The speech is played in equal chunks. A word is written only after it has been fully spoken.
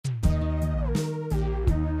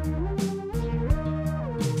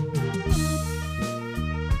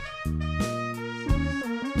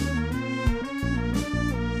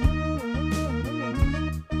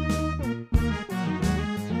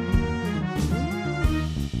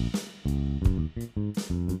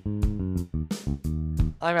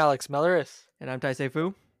I'm Alex Melleris, And I'm Tai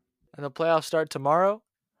Fu. and the playoffs start tomorrow.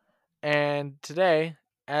 And today,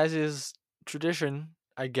 as is tradition,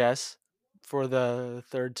 I guess, for the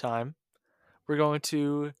third time, we're going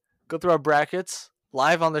to go through our brackets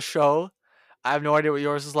live on the show. I have no idea what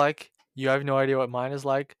yours is like. You have no idea what mine is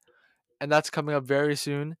like, and that's coming up very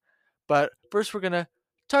soon. But first, we're gonna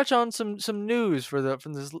touch on some news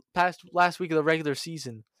from this past last week of the regular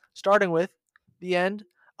season, starting with the end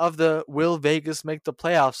of the Will Vegas make the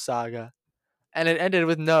playoffs saga. And it ended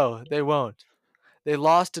with no, they won't. They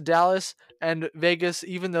lost to Dallas and Vegas,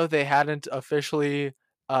 even though they hadn't officially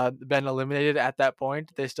been eliminated at that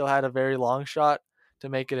point. They still had a very long shot to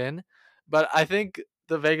make it in. But I think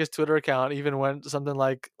the Vegas Twitter account even went something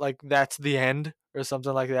like that's the end or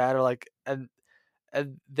something like that, or like and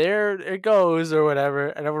there it goes or whatever.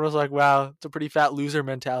 And everyone was like, wow, it's a pretty fat loser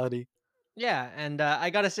mentality. Yeah, and I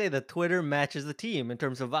gotta say the Twitter matches the team in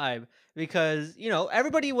terms of vibe because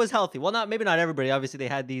everybody was healthy. Well, not maybe not everybody. Obviously, they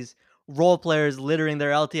had these role players littering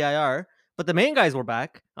their LTIR, but the main guys were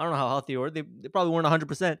back. I don't know how healthy they were. They probably weren't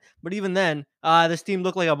 100%, but even then, this team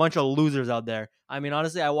looked like a bunch of losers out there. I mean,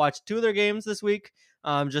 honestly, I watched two of their games this week.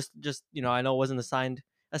 Just I know it wasn't assigned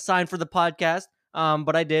for the podcast,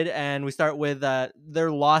 but I did, and we start with their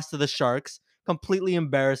loss to the Sharks, completely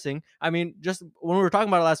embarrassing. I mean, just when we were talking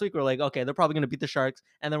about it last week, we are like, okay, they're probably going to beat the Sharks,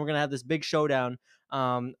 and then we're going to have this big showdown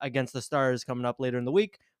against the Stars coming up later in the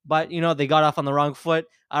week. But they got off on the wrong foot.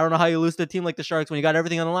 I don't know how you lose to a team like the Sharks when you got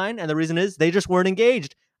everything on the line, and the reason is they just weren't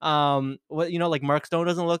engaged. Like Mark Stone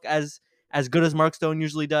doesn't look as good as Mark Stone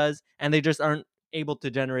usually does, and they just aren't able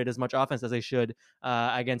to generate as much offense as they should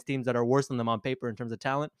against teams that are worse than them on paper in terms of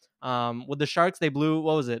talent. With the Sharks, they blew,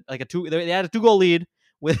 what was it, like they had a 2-goal lead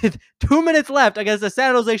with 2 minutes left against the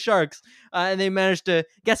San Jose Sharks, and they managed to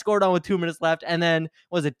get scored on with 2 minutes left. And then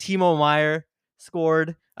was it Timo Meyer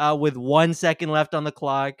scored with 1 second left on the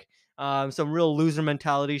clock? Some real loser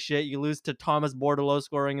mentality shit. You lose to Thomas Bordelot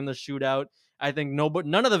scoring in the shootout. I think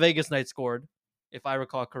none of the Vegas Knights scored, if I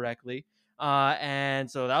recall correctly,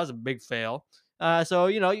 and so that was a big fail. But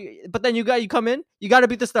then you come in, you got to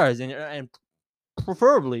beat the Stars, and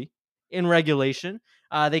preferably in regulation.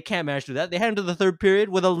 They can't manage to do that. They head into the third period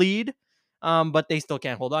with a lead, but they still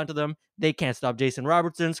can't hold on to them. They can't stop Jason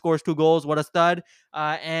Robertson, scores 2 goals. What a stud.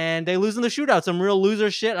 And they lose in the shootout. Some real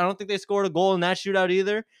loser shit. I don't think they scored a goal in that shootout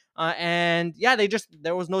either. And yeah,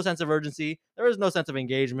 there was no sense of urgency. There was no sense of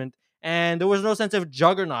engagement. And there was no sense of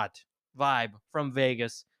juggernaut vibe from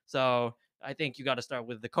Vegas. So I think you got to start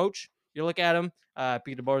with the coach. You look at him.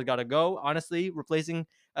 Peter DeBoer's got to go. Honestly, replacing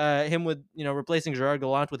Gerard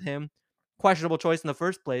Gallant with him, questionable choice in the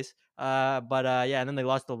first place. Yeah, and then they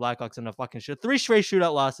lost to the Blackhawks in a fucking shit. 3 straight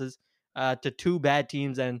shootout losses to 2 bad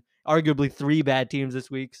teams and arguably 3 bad teams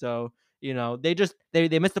this week. So they missed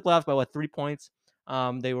the playoffs by 3 points.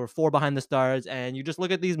 They were 4 behind the Stars, and you just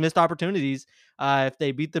look at these missed opportunities. If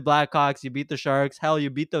they beat the Blackhawks, you beat the Sharks. Hell, you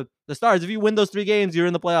beat the Stars. If you win those 3 games, you're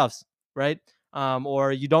in the playoffs, right?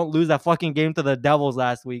 Or you don't lose that fucking game to the Devils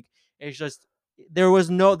last week. It's just they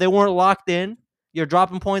weren't locked in. You're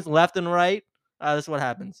dropping points left and right. This is what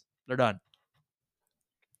happens. They're done.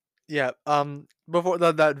 Yeah. Before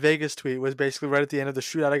that Vegas tweet was basically right at the end of the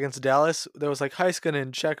shootout against Dallas. There was like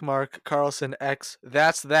Heiskanen, check mark, Carlson X.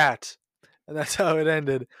 That's that, and that's how it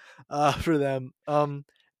ended, for them.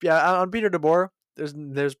 Yeah. On Peter DeBoer,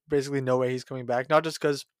 there's basically no way he's coming back. Not just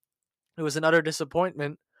because it was an utter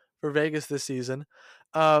disappointment for Vegas this season,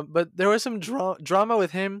 but there was some drama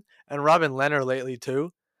with him and Robin Leonard lately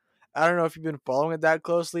too. I don't know if you've been following it that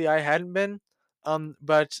closely. I hadn't been.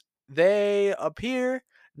 But they appear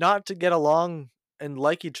not to get along and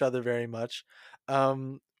like each other very much.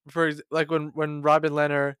 Like when Robin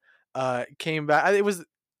Leonard came back, it was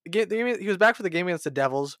he was back for the game against the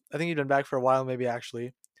Devils. I think he'd been back for a while, maybe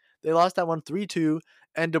actually. They lost that one 3-2,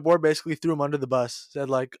 and DeBoer basically threw him under the bus. Said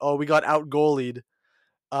like, "Oh, we got out goalied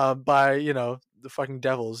by the fucking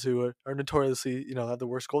Devils, who are notoriously have the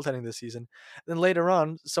worst goaltending this season." Then later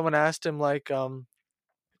on, someone asked him like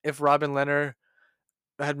if Robin Leonard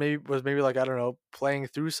was maybe like, I don't know, playing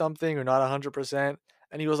through something or not 100%,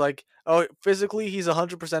 and he was like, "Oh, physically he's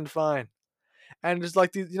 100% fine." And just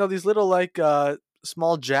like these little like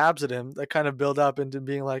small jabs at him that kind of build up into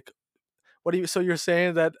being like, "What do you? So you're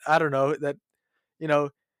saying that I don't know that you know."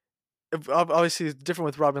 Obviously, it's different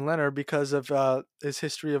with Robin Leonard because of his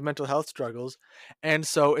history of mental health struggles, and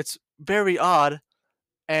so it's very odd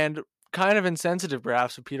and kind of insensitive,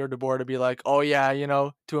 perhaps, for Peter DeBoer to be like, "Oh yeah,"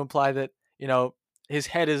 to imply that his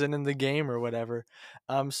head isn't in the game or whatever.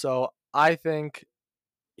 So I think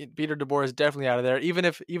Peter DeBoer is definitely out of there, even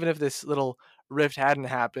if this little rift hadn't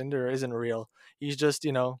happened or isn't real. He's just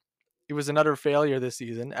He was another failure this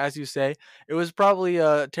season. As you say, it was probably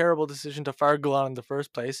a terrible decision to fire Golan in the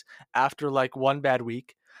first place after like one bad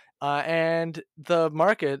week. And the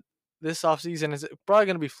market this offseason is probably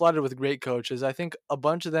going to be flooded with great coaches. I think a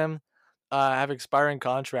bunch of them have expiring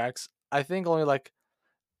contracts. I think only like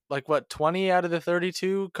what 20 out of the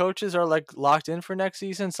 32 coaches are like locked in for next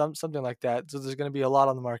season, something like that. So there's going to be a lot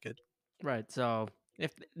on the market. Right. So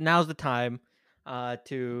if now's the time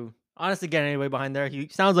to honestly get anybody behind there. He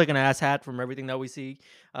sounds like an asshat from everything that we see.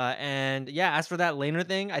 And yeah, as for that laner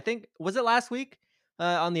thing, I think was it last week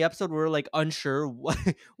on the episode we were like unsure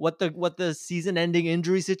what the season ending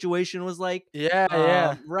injury situation was like. Yeah,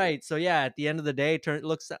 yeah. Right. So yeah, at the end of the day,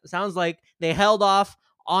 sounds like they held off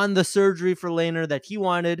on the surgery for Laner that he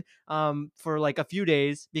wanted for like a few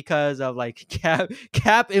days because of like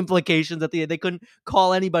cap implications that they couldn't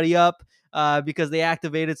call anybody up because they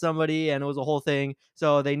activated somebody and it was a whole thing.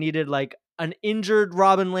 So they needed like an injured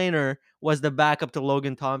Robin Lehner was the backup to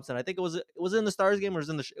Logan Thompson. I think it was in the Stars game or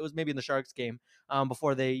it was maybe in the Sharks game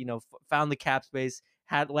before they found the cap space,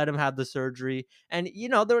 had let him have the surgery. And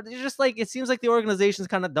they're just like, it seems like the organization's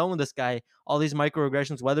kind of done with this guy. All these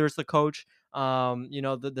microaggressions, whether it's the coach,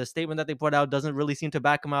 the statement that they put out doesn't really seem to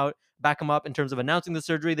back him up in terms of announcing the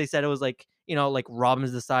surgery. They said it was like like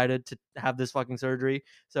Robin's decided to have this fucking surgery,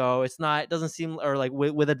 so it doesn't seem, or like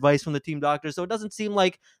with advice from the team doctor, so it doesn't seem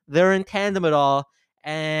like they're in tandem at all.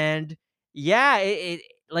 And yeah, it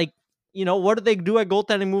like what do they do at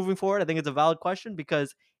goaltending moving forward? I think it's a valid question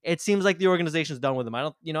because it seems like the organization's done with him.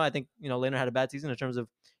 I think Lehner had a bad season in terms of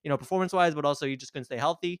performance wise, but also he just couldn't stay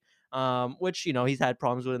healthy, which he's had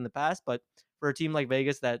problems with in the past. But for a team like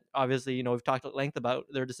Vegas, that obviously we've talked at length about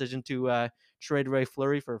their decision to trade Ray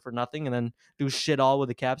Fleury for nothing and then do shit all with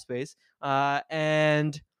the cap space,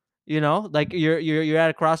 and like you're at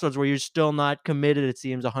a crossroads where you're still not committed. It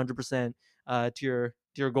seems 100% to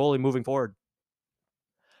your goalie moving forward.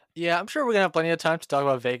 Yeah, I'm sure we're gonna have plenty of time to talk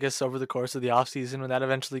about Vegas over the course of the offseason when that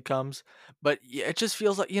eventually comes. But yeah, it just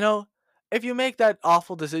feels like, if you make that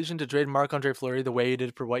awful decision to trade Marc Andre Fleury the way you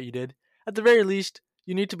did for what you did, at the very least,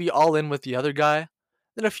 you need to be all in with the other guy.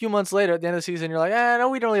 Then a few months later, at the end of the season, you're like, no,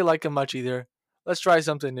 we don't really like him much either. Let's try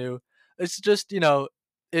something new. It's just,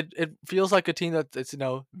 it feels like a team that's,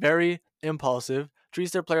 very impulsive,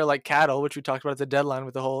 treats their player like cattle, which we talked about at the deadline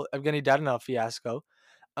with the whole Evgeny Dadonov fiasco.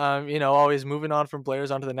 Always moving on from players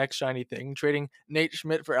onto the next shiny thing, trading Nate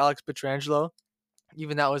Schmidt for Alex Pietrangelo.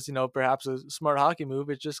 Even that was, perhaps a smart hockey move.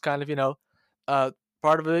 It's just kind of, uh,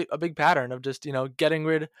 part of a big pattern of just, getting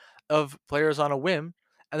rid of players on a whim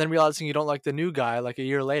and then realizing you don't like the new guy like a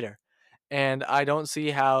year later. And I don't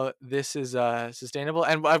see how this is sustainable.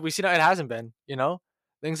 And we've seen it hasn't been,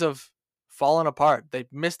 things have fallen apart. They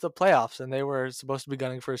missed the playoffs and they were supposed to be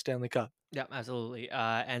gunning for a Stanley Cup. Yeah, absolutely.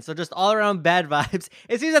 And so just all around bad vibes.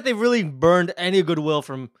 It seems that they've really burned any goodwill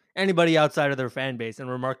from anybody outside of their fan base in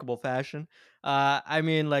remarkable fashion. I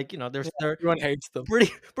mean, like, Yeah, they're everyone hates them.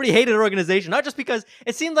 pretty hated organization. Not just because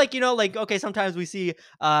it seemed like, like, okay, sometimes we see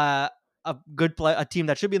a team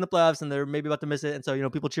that should be in the playoffs and they're maybe about to miss it, and so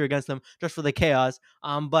people cheer against them just for the chaos.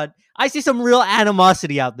 But I see some real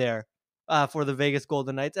animosity out there for the Vegas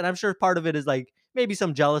Golden Knights, and I'm sure part of it is like maybe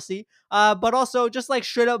some jealousy, but also just like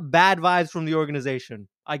straight up bad vibes from the organization.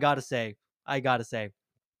 I gotta say.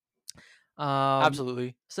 Um,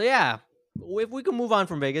 Absolutely. so yeah, if we can move on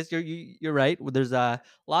from Vegas, you're right. There's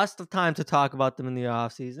lots of time to talk about them in the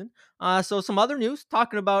off season. So some other news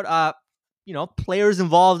talking about players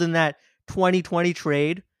involved in that 2020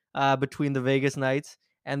 trade between the Vegas Knights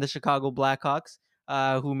and the Chicago Blackhawks,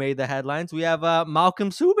 who made the headlines. We have Malcolm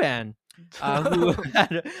Subban, who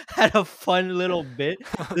had a fun little bit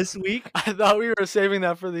this week. I thought we were saving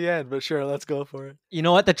that for the end, but sure, let's go for it. You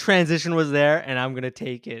know what? The transition was there, and I'm gonna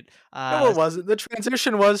take it. No, it wasn't. The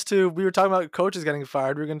transition was we were talking about coaches getting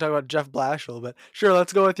fired. We were going to talk about Jeff Blashill, but sure,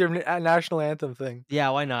 let's go with your national anthem thing. Yeah,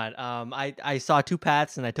 why not? I saw two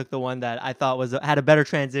paths, and I took the one that I thought had a better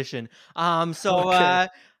transition. Okay.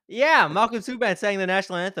 Yeah, Malcolm Subban sang the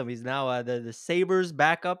national anthem. He's now the Sabres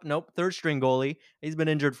backup. Nope, third string goalie. He's been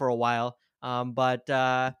injured for a while. But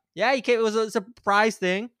yeah, he came. It was a surprise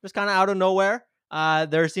thing, just kind of out of nowhere.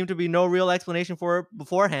 There seemed to be no real explanation for it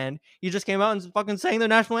beforehand. He just came out and fucking sang the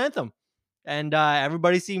national anthem, and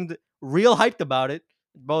everybody seemed real hyped about it,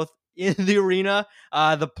 both in the arena.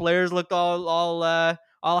 The players looked all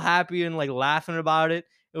happy and like laughing about it.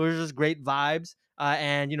 It was just great vibes.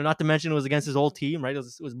 And not to mention it was against his old team, right? It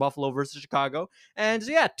was Buffalo versus Chicago, and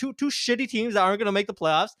so, yeah, two shitty teams that aren't gonna make the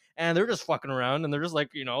playoffs, and they're just fucking around, and they're just like,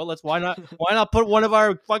 why not put one of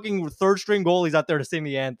our fucking third string goalies out there to sing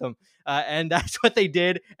the anthem, and that's what they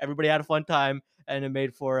did. Everybody had a fun time, and it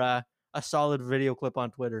made for a solid video clip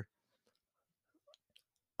on Twitter.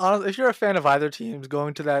 honestly, if you're a fan of either teams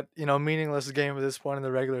going to that, meaningless game at this point in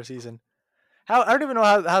the regular season, how I don't even know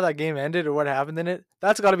how that game ended or what happened in it.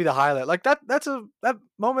 That's got to be the highlight. Like that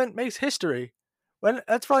moment makes history. When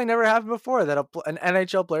that's probably never happened before that an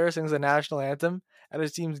NHL player sings the national anthem at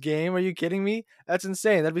his team's game. Are you kidding me? That's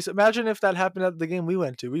insane. Imagine if that happened at the game we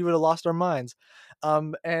went to. We would have lost our minds.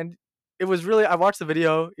 And it was really. I watched the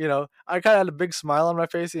video. I kind of had a big smile on my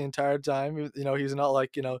face the entire time. He's not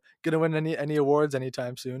like gonna win any awards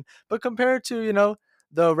anytime soon. But compared to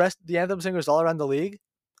the anthem singers all around the league,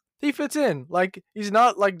 he fits in. Like he's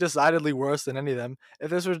not like decidedly worse than any of them.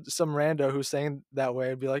 If this was some rando who's saying that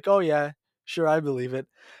way, I'd be like, oh yeah, sure, I believe it.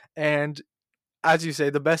 And as you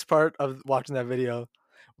say, the best part of watching that video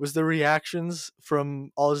was the reactions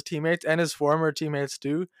from all his teammates and his former teammates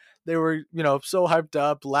too. They were, so hyped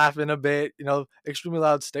up, laughing a bit, extremely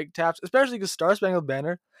loud stick taps, especially because Star Spangled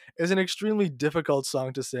Banner is an extremely difficult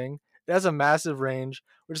song to sing. It has a massive range,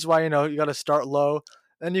 which is why, you got to start low.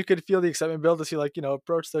 And you could feel the excitement build as he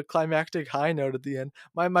approach the climactic high note at the end.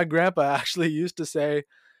 My grandpa actually used to say,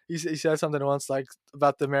 he said something once like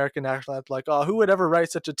about the American national anthem, like, "Oh, who would ever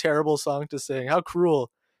write such a terrible song to sing? How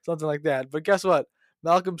cruel!" Something like that. But guess what?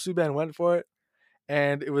 Malcolm Subban went for it,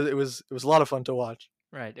 and it was a lot of fun to watch.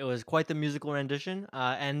 Right. It was quite the musical rendition.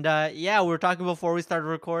 Yeah, we were talking before we started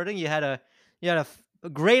recording. You had a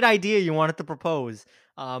great idea you wanted to propose.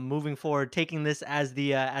 Moving forward, taking this as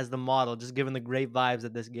the model, just given the great vibes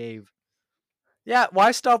that this gave. Yeah, why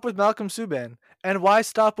stop with Malcolm Subban? And why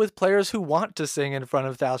stop with players who want to sing in front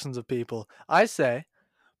of thousands of people? I say,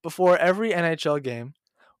 before every NHL game,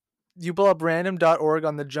 you pull up random.org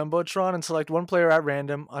on the Jumbotron and select one player at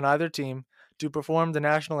random on either team to perform the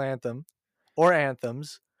national anthem or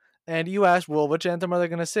anthems. And you ask, well, which anthem are they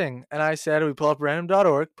going to sing? And I said, we pull up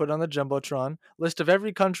random.org, put it on the Jumbotron, list of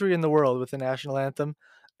every country in the world with a national anthem,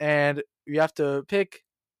 and you have to pick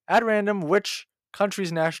at random which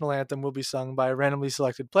country's national anthem will be sung by a randomly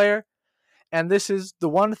selected player. And this is the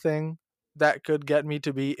one thing that could get me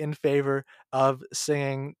to be in favor of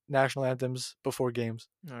singing national anthems before games.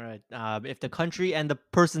 All right. If the country and the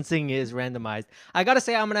person singing it is randomized, I gotta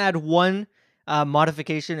say I'm gonna add one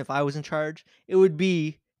modification. If I was in charge, it would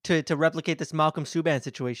be to replicate this Malcolm Subban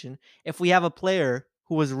situation. If we have a player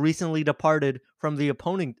who was recently departed from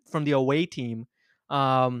the away team,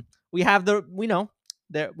 we have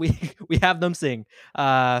we have them sing.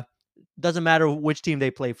 Doesn't matter which team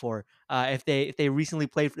they play for. If they recently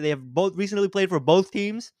played for, they have both recently played for both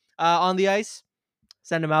teams on the ice.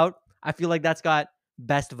 Send them out. I feel like that's got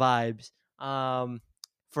best vibes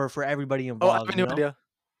for everybody Oh, I have involved. a new idea.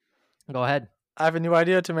 Go ahead. I have a new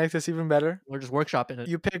idea to make this even better. We're just workshopping it.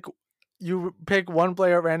 You pick one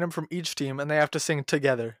player at random from each team, and they have to sing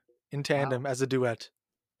together in tandem as a duet.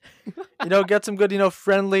 Get some good,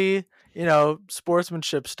 friendly,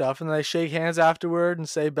 sportsmanship stuff, and then they shake hands afterward and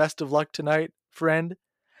say "Best of luck tonight, friend,"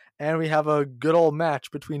 and we have a good old match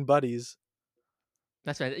between buddies.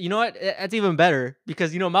 That's right. You know what? That's even better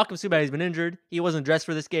because Malcolm Subban has been injured. He wasn't dressed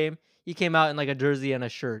for this game. He came out in like a jersey and a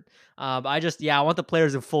shirt. I want the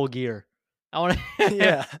players in full gear. I want to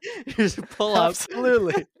Yeah, just pull up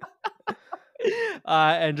absolutely.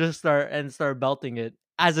 and just start belting it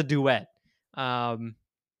as a duet.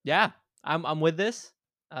 Yeah, I'm with this.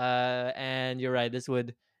 And you're right. This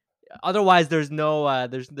would otherwise there's no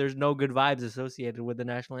there's no good vibes associated with the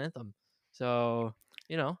national anthem. So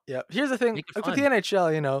Yeah. Here's the thing make it with fun. the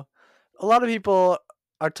NHL. A lot of people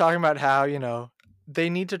are talking about how they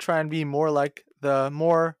need to try and be more like the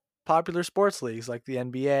more popular sports leagues, like the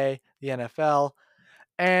NBA, the NFL,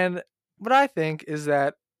 and what I think is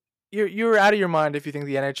that you're out of your mind if you think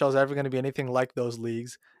the NHL is ever going to be anything like those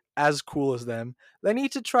leagues, as cool as them. They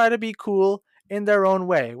need to try to be cool in their own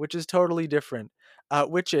way, which is totally different.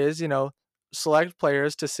 Which is, select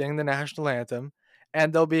players to sing the national anthem,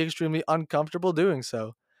 and they'll be extremely uncomfortable doing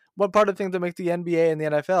so. One part of the thing that make the NBA and the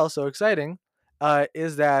NFL so exciting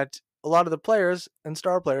is that a lot of the players and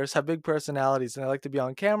star players have big personalities, and they like to be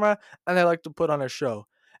on camera, and they like to put on a show.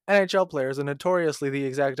 NHL players are notoriously the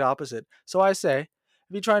exact opposite. So I say,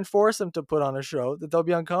 if you try and force them to put on a show that they'll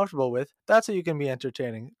be uncomfortable with, that's how you can be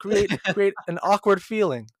entertaining. Create an awkward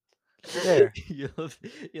feeling. There.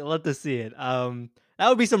 You'll love to see it. That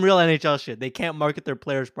would be some real NHL shit. They can't market their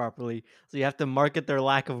players properly, so you have to market their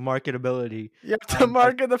lack of marketability. You have to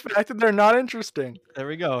market the fact that they're not interesting. There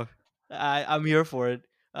we go. I'm here for it.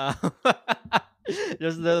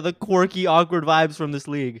 Just the quirky, awkward vibes from this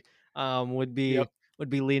league would be Yep. would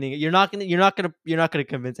be leaning. You're not gonna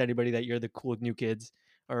convince anybody that you're the cool new kids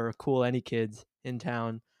or cool any kids in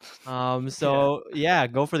town. So yeah,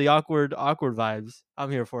 go for the awkward vibes. I'm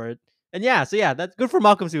here for it. And yeah, so yeah, that's good for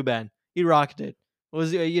Malcolm Subban. He rocked it.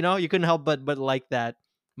 Was you couldn't help but like that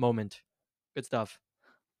moment. Good stuff.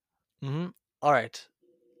 All right.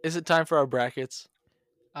 Is it time for our brackets?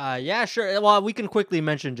 Yeah, sure. Well, we can quickly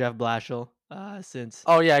mention Jeff Blashill. Since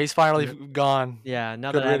Oh yeah, he's finally yeah, gone. yeah,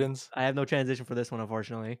 now that Good riddance. I have no transition for this one,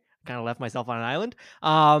 unfortunately. I kind of left myself on an island.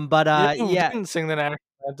 But You yeah. didn't sing the national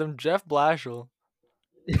anthem, Jeff Blashill.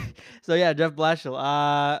 So yeah, Jeff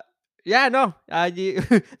Blashill. Yeah, no,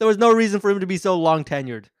 there was no reason for him to be so long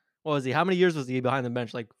tenured. What was he? How many years was he behind the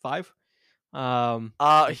bench? Like 5? Um,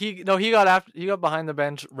 He got behind the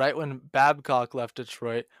bench right when Babcock left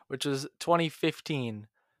Detroit, which was 2015. oh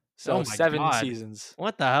So my 7 god, seasons.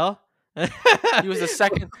 what the hell? He was the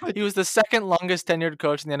second. He was the second longest tenured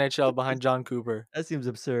coach in the NHL behind John Cooper. That seems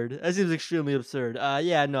absurd. That seems extremely absurd.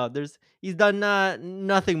 Yeah, no, he's done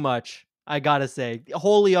nothing much. I gotta say,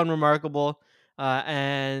 wholly unremarkable.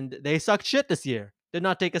 And they sucked shit this year. Did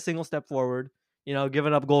not take a single step forward.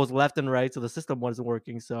 Giving up goals left and right, so the system wasn't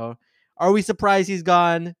working. So, are we surprised he's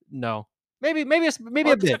gone? No. Maybe Well, a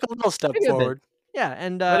they bit. took a little step Maybe a bit. forward, Yeah,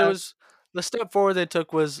 and but it was the step forward they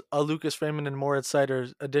took was a Lucas Raymond and Moritz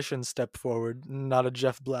Seider addition step forward, not a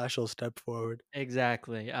Jeff Blashill step forward.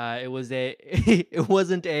 exactly. It was a it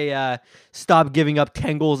wasn't a stop giving up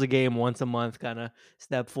 10 goals a game once a month kind of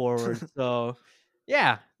step forward. So,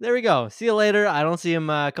 yeah, there we go. See you later. I don't see him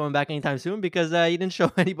coming back anytime soon because he didn't show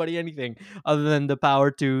anybody anything other than the power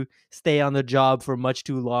to stay on the job for much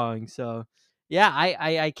too long. So, yeah,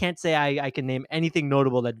 I can't say I can name anything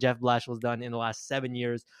notable that Jeff Blashill's done in the last 7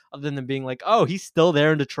 years other than being like, oh, he's still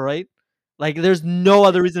there in Detroit. Like, there's no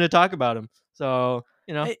other reason to talk about him. So,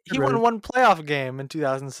 Hey, good he won riddance. one playoff game in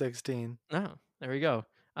 2016. Oh, there we go.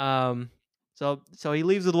 So he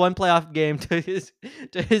leaves with one playoff game to his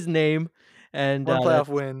name, and One playoff that's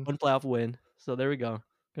win. one playoff win. So there we go.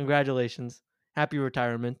 Congratulations, happy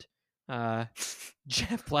retirement, uh,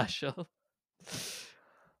 Jeff Blashill.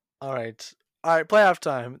 All right. All right, playoff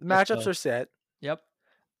time. The Let's matchups go. are set. Yep.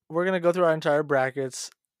 We're going to go through our entire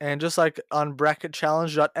brackets. And just like on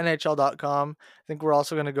bracketchallenge.nhl.com, I think we're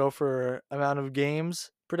also going to go for amount of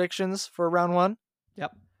games predictions for round one.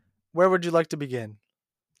 Yep. Where would you like to begin?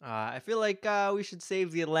 I feel like we should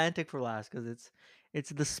save the Atlantic for last because it's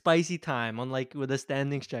the spicy time, unlike with the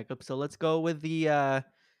standings checkup. So let's go with the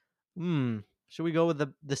Should we go with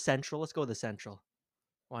the Central? Let's go with the Central.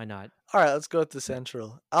 Why not? All right, let's go with the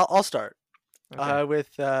Central. I'll start Okay. with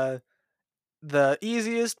the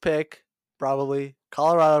easiest pick, probably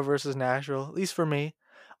Colorado versus Nashville, at least for me.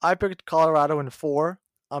 I picked Colorado in 4.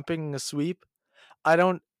 I'm picking a sweep. I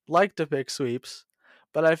don't like to pick sweeps,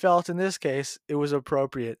 but I felt in this case it was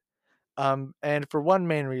appropriate. And for one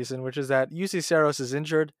main reason, which is that UC Saros is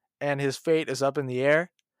injured and his fate is up in the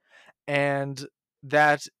air, and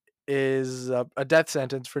that is a death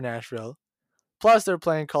sentence for Nashville. Plus, they're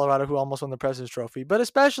playing Colorado, who almost won the President's Trophy. But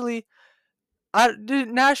especially,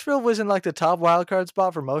 Nashville was in like the top wildcard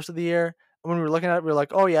spot for most of the year. When we were looking at it, we were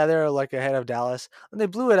like, oh yeah, they're like ahead of Dallas, and they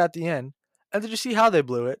blew it at the end. And did you see how they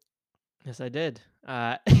blew it? Yes, I did.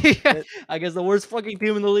 It I guess the worst fucking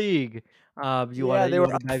team in the league. yeah, they You were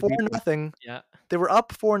wanna up dive four deeper? nothing. Yeah. They were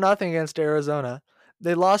up 4-0 against Arizona.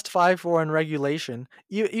 They lost 5-4 in regulation.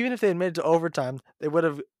 Even if they had made it to overtime, they would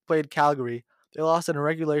have played Calgary. They lost in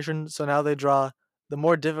regulation, so now they draw the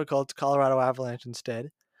more difficult Colorado Avalanche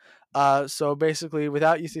instead. So basically,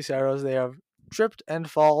 without UC Saros, they have tripped and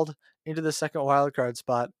falled into the second wildcard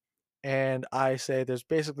spot, and I say there's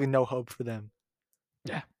basically no hope for them.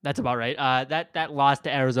 Yeah, that's about right. That loss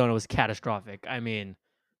to Arizona was catastrophic. I mean,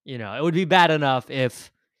 it would be bad enough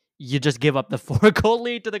if you just give up the 4-goal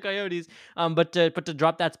lead to the Coyotes. But to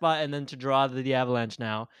drop that spot and then to draw the Avalanche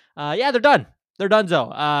now. Yeah, they're done. They're done.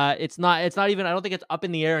 It's not even. I don't think it's up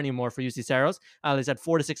in the air anymore for UC Saros. They said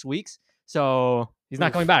 4 to 6 weeks, so he's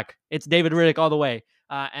not coming Oof. back. It's David Riddick all the way.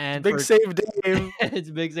 And Big for save, Dave. it's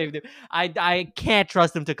a big save. I can't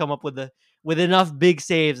trust him to come up with enough big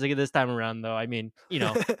saves like this time around, though. I mean,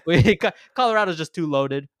 Colorado's just too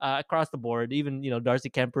loaded across the board. Even Darcy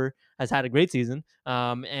Kemper has had a great season.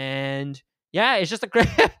 And yeah, it's just a great.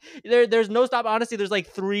 There's no stop. Honestly, there's like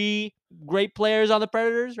 3 great players on the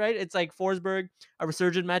Predators, right? It's like Forsberg, a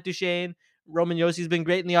resurgent Matt Duchene, Roman Yossi's been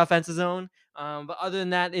great in the offensive zone. But other than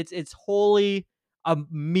that, it's wholly a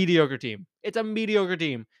mediocre team. It's a mediocre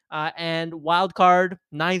team. And wild card,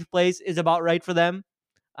 9th place is about right for them.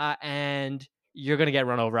 And you're going to get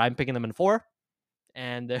run over. I'm picking them in 4.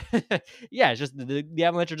 And yeah, it's just the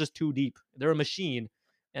Avalanche are just too deep. They're a machine.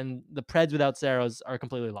 And the Preds without Saros are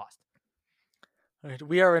completely lost. All right,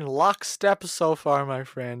 we are in lockstep so far, my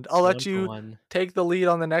friend. I'll let 1 for you 1. take the lead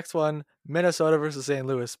on the next one. Minnesota versus St.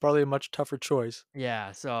 Louis. Probably a much tougher choice.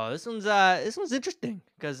 Yeah, so this one's interesting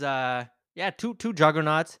because Yeah, two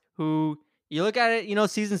juggernauts who you look at it,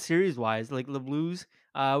 season series wise, like the Blues.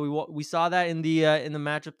 We saw that in the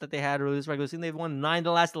matchup that they had earlier this regular season. They've won 9 of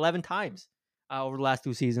the last 11 times over the last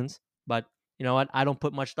 2 seasons. But you know what? I don't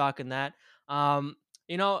put much stock in that. Um,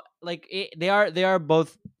 they are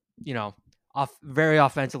both, you know, very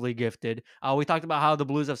offensively gifted. We talked about how the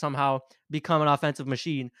Blues have somehow become an offensive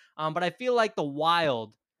machine. But I feel like the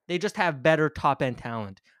Wild, they just have better top end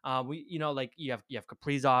talent. Like you have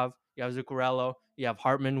Kaprizov, you have Zuccarello, you have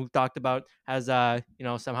Hartman, we've talked about, has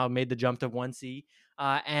somehow made the jump to 1C,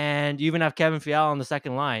 and you even have Kevin Fiala on the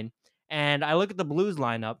second line. And I look at the Blues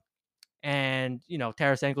lineup, and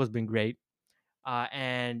Tarasenko has been great,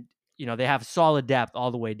 and they have solid depth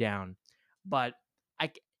all the way down. But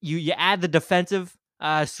you add the defensive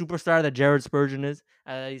superstar that Jared Spurgeon is,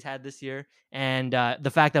 that he's had this year, and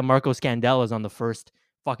the fact that Marco Scandella is on the first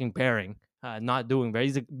fucking pairing, not doing very.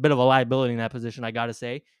 He's a bit of a liability in that position, I gotta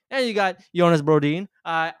say. And you got Jonas Brodin.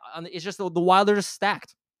 It's just the Wild are just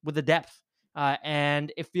stacked with the depth,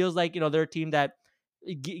 and it feels like they're a team that,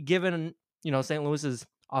 given St. Louis's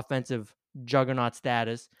offensive juggernaut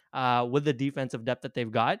status, with the defensive depth that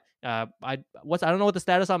they've got. I don't know what the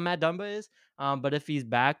status on Matt Dumba is, but if he's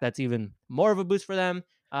back, that's even more of a boost for them.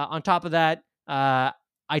 On top of that, I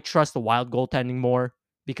trust the Wild goaltending more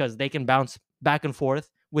because they can bounce back and forth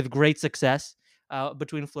with great success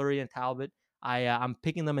between Fleury and Talbot. I'm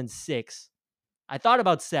picking them in 6. I thought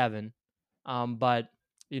about 7, but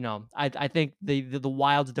I think the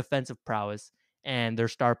Wild's defensive prowess and their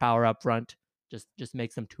star power up front just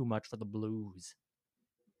makes them too much for the Blues.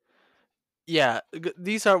 Yeah,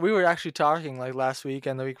 these are. We were actually talking like last week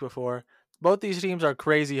and the week before. Both these teams are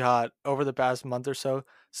crazy hot over the past month or so.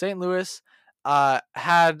 St. Louis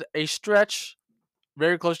had a stretch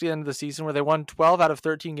very close to the end of the season where they won 12 out of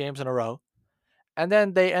 13 games in a row. And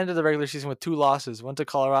then they ended the regular season with 2 losses, one to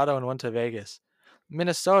Colorado and one to Vegas.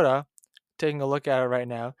 Minnesota, taking a look at it right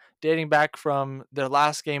now, dating back from their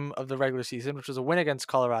last game of the regular season, which was a win against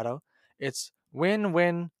Colorado. It's win,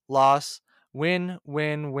 win, loss, win,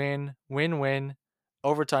 win, win, win, win,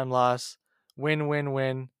 overtime loss, win, win,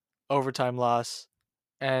 win, overtime loss,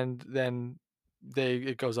 and then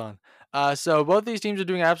it goes on. So both these teams are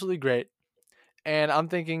doing absolutely great, and I'm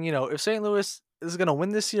thinking, if St. Louis is going to win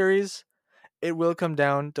this series, it will come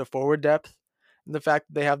down to forward depth and the fact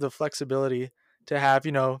that they have the flexibility to have,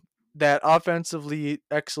 that offensively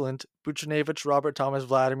excellent Buchnevich, Robert Thomas,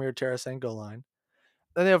 Vladimir Tarasenko line.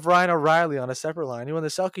 Then they have Ryan O'Reilly on a separate line. He won the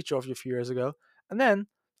Selke Trophy a few years ago. And then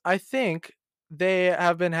I think they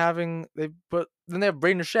have been having then they have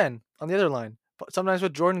Braden Shen on the other line, sometimes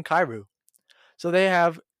with Jordan Kyrou. So they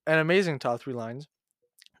have an amazing top 3 lines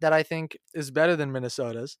that I think is better than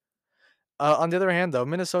Minnesota's. On the other hand, though,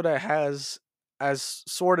 Minnesota has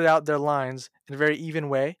sorted out their lines in a very even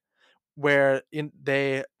way, where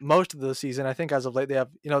they most of the season, I think as of late, they have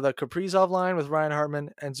the Kaprizov line with Ryan Hartman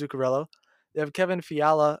and Zuccarello. They have Kevin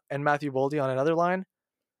Fiala and Matthew Boldy on another line.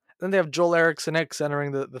 Then they have Joel Eriksson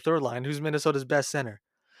centering the third line, who's Minnesota's best center.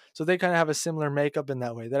 So they kind of have a similar makeup in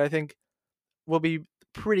that way that I think will be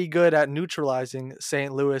pretty good at neutralizing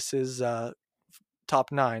St. Louis's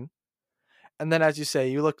top 9. And then, as you say,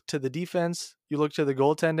 you look to the defense, you look to the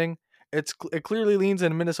goaltending. It clearly leans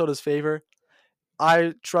in Minnesota's favor.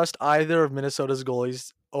 I trust either of Minnesota's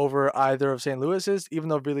goalies over either of St. Louis's, even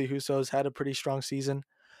though Billy Husso's had a pretty strong season.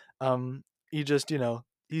 He just,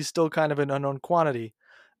 he's still kind of an unknown quantity,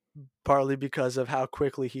 partly because of how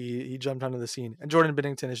quickly he jumped onto the scene. And Jordan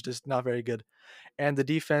Binnington is just not very good. And the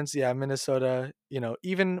defense, yeah, Minnesota,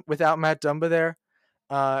 even without Matt Dumba there,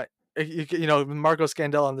 Marco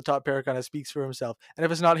Scandella on the top pair kind of speaks for himself. And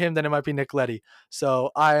if it's not him, then it might be Nick Leddy.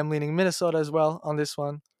 So I am leaning Minnesota as well on this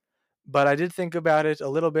one. But I did think about it a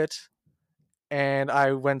little bit, and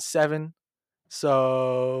I went 7.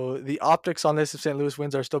 So the optics on this, if St. Louis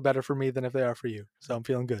wins, are still better for me than if they are for you. So I'm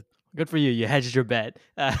feeling good. Good for you. You hedged your bet.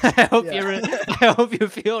 I hope I hope you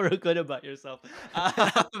feel real good about yourself.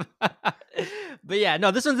 But yeah, no,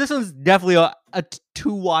 this one's definitely a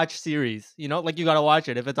to watch series. Like you gotta watch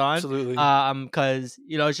it if it's on. Absolutely. Because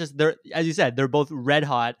it's just they're, as you said, they're both red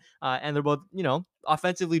hot, and they're both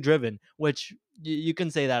offensively driven, which you can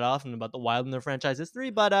say that often about the Wild in their franchise history,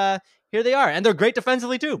 but here they are, and they're great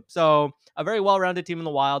defensively too. So a very well-rounded team in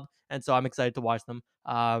the Wild, and so I'm excited to watch them.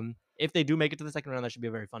 If they do make it to the second round, that should be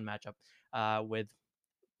a very fun matchup with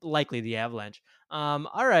likely the Avalanche.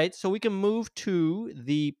 All right, so we can move to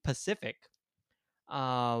the Pacific,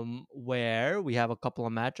 where we have a couple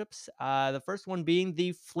of matchups. The first one being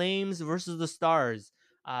the Flames versus the Stars.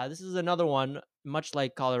 This is another one, much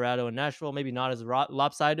like Colorado and Nashville, maybe not as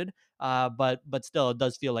lopsided, but still, it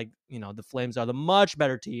does feel like the Flames are the much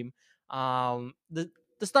better team. The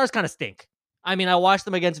Stars kind of stink. I mean, I watched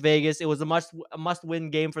them against Vegas. It was a must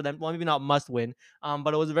win game for them. Well, maybe not must win,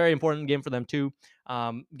 but it was a very important game for them too,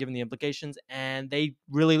 given the implications. And they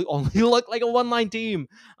really only looked like a one line team.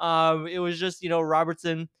 It was just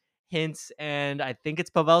Robertson, Hintz, and I think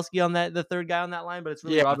it's Pavelski on the third guy on that line, but it's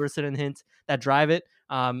really Yeah, Robertson and Hintz that drive it.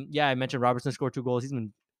 Yeah, I mentioned Robertson scored 2 goals. He's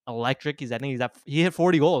been electric. He hit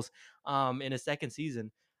 40 goals in his second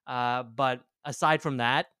season. But aside from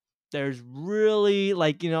that, there's really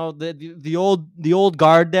the old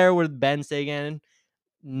guard there with Ben Sagan,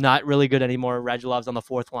 not really good anymore. Radulov's on the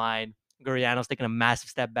fourth line. Guriano's taking a massive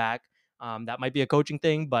step back. That might be a coaching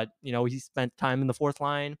thing, but he spent time in the fourth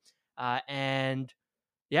line, and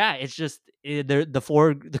yeah, it's just the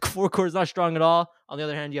four core is not strong at all. On the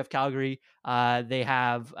other hand, you have Calgary. They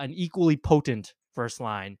have an equally potent first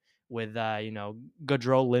line with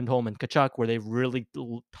Gaudreau, Lindholm, and Kachuk, where they've really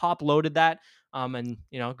top loaded that. And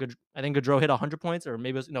I think Gaudreau hit 100 points, or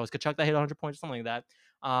maybe it was Kachuk that hit 100 points, something like that.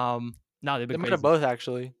 No, they've they been might have crazy. both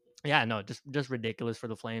actually. Yeah, no, just ridiculous for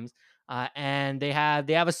the Flames. And they have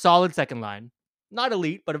a solid second line, not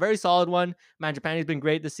elite, but a very solid one. Mangiapane's been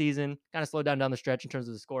great this season. Kind of slowed down the stretch in terms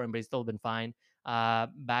of the scoring, but he's still been fine. You have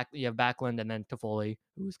Backlund and then Toffoli,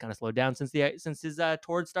 who's kind of slowed down since his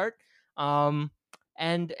torrid start. And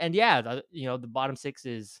yeah, the bottom six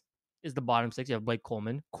is the bottom six. You have Blake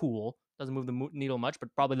Coleman, cool, doesn't move the needle much,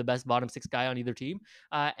 but probably the best bottom six guy on either team.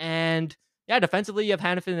 And yeah, defensively, you have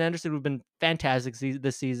Hannafin and Anderson, who've been fantastic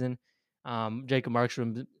this season. Jacob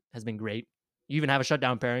Markstrom has been great. You even have a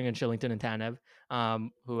shutdown pairing in Shillington and Tanev,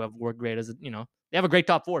 who have worked great they have a great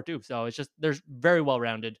top four too. So it's just, they're very well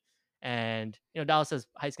rounded. And, Dallas has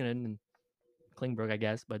Heiskanen and Klingberg, I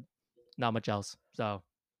guess, but not much else. So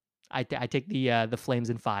I take the Flames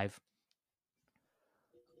in 5.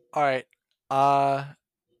 All right.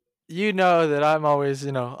 You know that I'm always,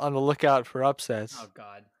 on the lookout for upsets. Oh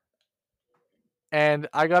God. And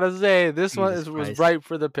I gotta say, this one Jesus was Christ. ripe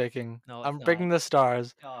for the picking. No, it's I'm picking not. the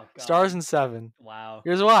Stars. Oh God. Stars in 7. Wow.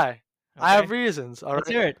 Here's why. I have Okay. reasons. All Let's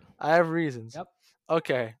right. hear it. I have reasons. Yep.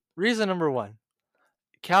 Okay. Reason number 1.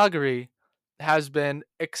 Calgary has been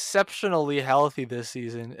exceptionally healthy this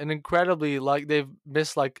season and incredibly, like, they've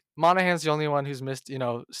missed, like, Monahan's the only one who's missed,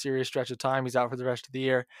 serious stretch of time. He's out for the rest of the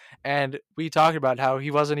year. And we talked about how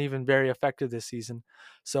he wasn't even very effective this season.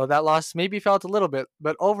 So that loss maybe felt a little bit,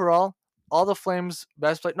 but overall, all the Flames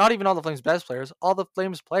best play, not even all the Flames best players, all the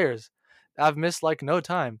Flames players have missed like no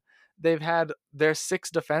time. They've had their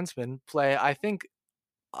 6 defensemen play, I think,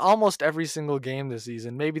 almost every single game this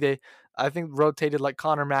season. Maybe they, I think, rotated like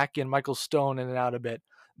Connor Mackey and Michael Stone in and out a bit,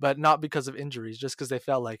 but not because of injuries, just because they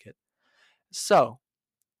felt like it. So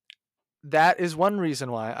that is one reason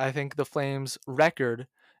why I think the Flames' record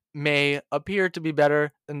may appear to be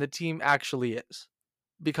better than the team actually is,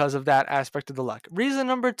 because of that aspect of the luck. Reason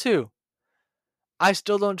number 2, I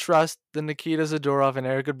still don't trust the Nikita Zadorov and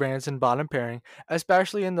Eric Goodbranson bottom pairing,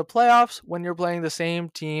 especially in the playoffs when you're playing the same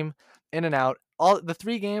team in and out. All the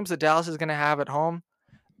 3 games that Dallas is going to have at home,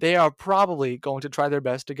 they are probably going to try their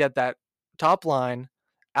best to get that top line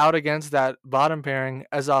out against that bottom pairing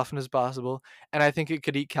as often as possible, and I think it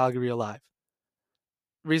could eat Calgary alive.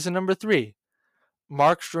 Reason number 3,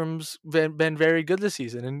 Markstrom's been very good this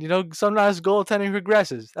season, and sometimes goaltending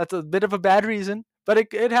regresses. That's a bit of a bad reason, but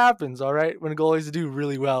it happens, all right? When goalies do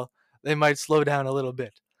really well, they might slow down a little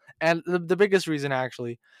bit. And the biggest reason,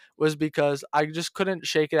 actually, was because I just couldn't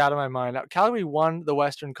shake it out of my mind. Now, Calgary won the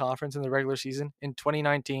Western Conference in the regular season in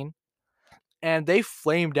 2019, and they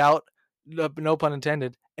flamed out, no pun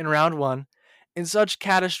intended, in round 1 in such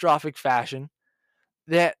catastrophic fashion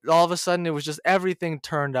that all of a sudden it was just everything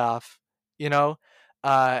turned off, you know?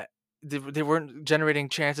 They weren't generating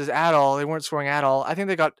chances at all. They weren't scoring at all. I think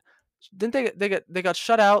they got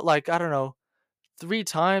shut out, like, I don't know, 3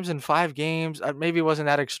 times in 5 games. Maybe it wasn't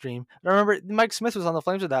that extreme. I remember Mike Smith was on the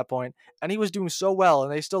Flames at that point, and he was doing so well,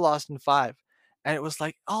 and they still lost in 5. And it was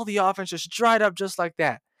like all the offense just dried up just like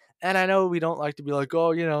that. And I know we don't like to be like,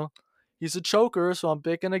 oh, he's a choker, so I'm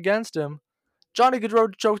picking against him. Johnny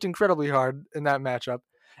Gaudreau choked incredibly hard in that matchup,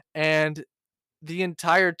 and the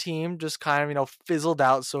entire team just kind of, fizzled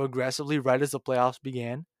out so aggressively right as the playoffs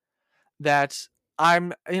began that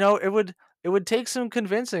it would take some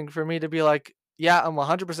convincing for me to be like, yeah, I'm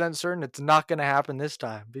 100% certain it's not going to happen this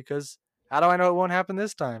time, because how do I know it won't happen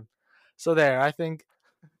this time? So there, I think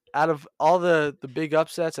out of all the big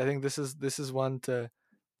upsets, I think this is one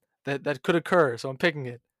that could occur. So I'm picking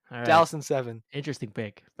it. All right. Dallas in 7. Interesting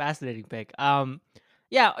pick. Fascinating pick.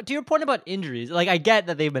 Yeah, to your point about injuries, like, I get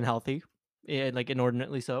that they've been healthy, like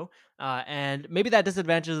inordinately so, and maybe that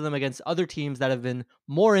disadvantages them against other teams that have been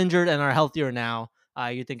more injured and are healthier now.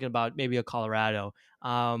 You're thinking about maybe a Colorado,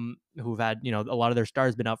 who've had a lot of their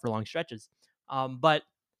stars been out for long stretches. But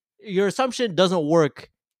your assumption doesn't work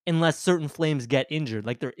unless certain Flames get injured,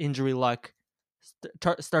 like their injury luck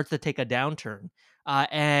starts to take a downturn.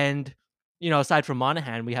 And aside from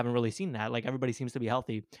Monahan, we haven't really seen that. Like everybody seems to be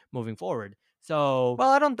healthy moving forward. So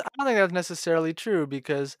Well, I don't think that's necessarily true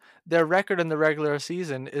because their record in the regular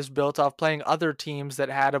season is built off playing other teams that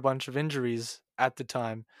had a bunch of injuries at the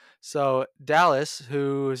time. So Dallas,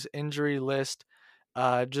 whose injury list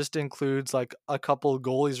just includes like a couple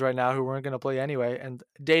goalies right now who weren't going to play anyway, and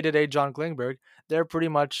day-to-day John Klingberg, they're pretty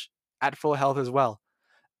much at full health as well.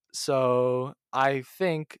 So I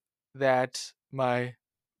think that I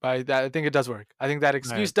think it does work. I think that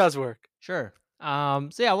excuse right. does work. Sure. So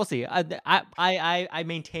yeah, we'll see. I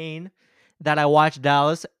maintain that I watched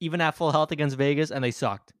Dallas even at full health against Vegas, and they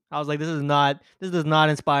sucked. I was like, this does not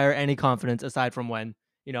inspire any confidence aside from when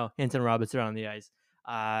Hinton Roberts are on the ice.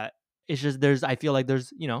 Uh, it's just I feel like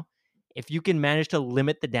there's if you can manage to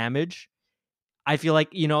limit the damage, I feel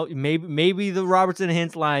like maybe the Robertson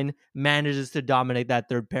Hintz line manages to dominate that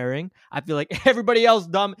third pairing. I feel like everybody else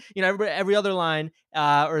every other line,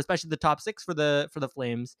 or especially the top six for the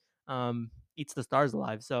Flames, eats the stars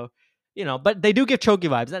alive. So but they do give choky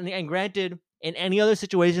vibes, and granted, in any other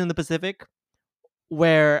situation in the Pacific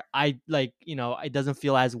where I like it doesn't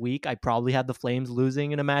feel as weak, I probably have the Flames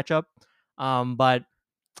losing in a matchup. But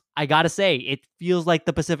I gotta say, it feels like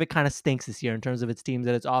the Pacific kind of stinks this year in terms of its teams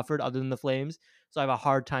that it's offered, other than the Flames. So I have a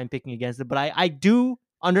hard time picking against it. But I do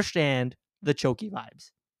understand the choky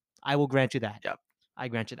vibes. I will grant you that. Yep. I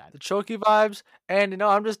grant you that. The choky vibes, and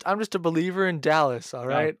I'm just a believer in Dallas. All Oh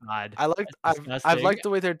right, God, I liked that's I've disgusting. liked the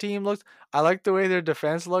way their team looked. I liked the way their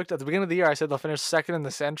defense looked at the beginning of the year. I said they'll finish second in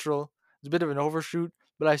the Central. It's a bit of an overshoot,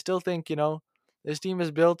 but I still think this team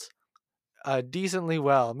is built decently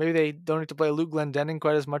well. Maybe they don't need to play Luke Glendening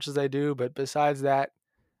quite as much as they do, but besides that,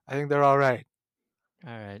 I think they're all right.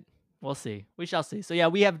 All right, we'll see. We shall see. So yeah,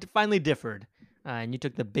 we have finally differed, and you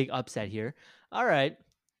took the big upset here. All right.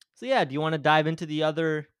 So yeah, do you want to dive into the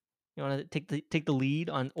other? You want to take the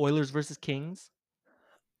lead on Oilers versus Kings?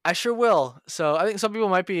 I sure will. So I think some people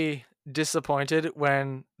might be disappointed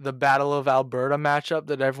when the Battle of Alberta matchup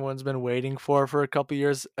that everyone's been waiting for a couple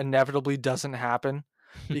years inevitably doesn't happen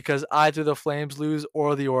because either the Flames lose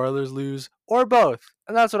or the Oilers lose or both.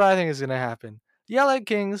 And that's what I think is going to happen. The LA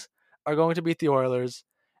Kings are going to beat the Oilers,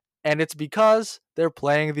 and it's because they're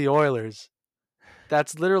playing the Oilers.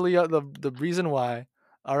 That's literally the reason why.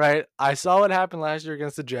 All right, I saw what happened last year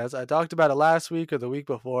against the Jets. I talked about it last week or the week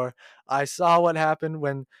before. I saw what happened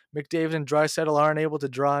when McDavid and Draisaitl aren't able to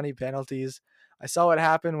draw any penalties. I saw what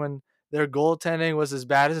happened when their goaltending was as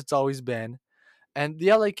bad as it's always been. And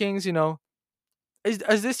the LA Kings,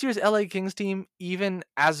 is this year's LA Kings team even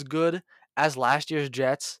as good as last year's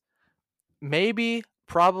Jets? Maybe,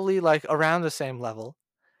 probably like around the same level.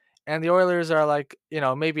 And the Oilers are like,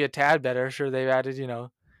 maybe a tad better. Sure, they've added,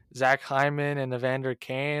 Zach Hyman and Evander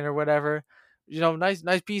Kane or whatever. Nice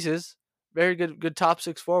pieces. Very good top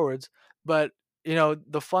six forwards. But,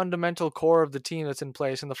 the fundamental core of the team that's in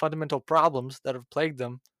place and the fundamental problems that have plagued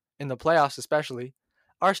them in the playoffs especially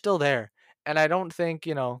are still there. And I don't think,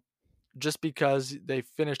 just because they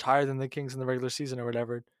finished higher than the Kings in the regular season or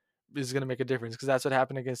whatever is going to make a difference because that's what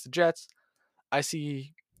happened against the Jets. I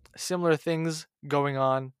see similar things going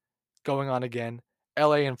on again.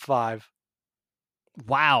 LA in 5.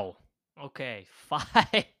 Wow. Okay, 5.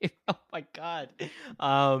 Oh my god.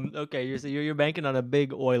 Okay, you're banking on a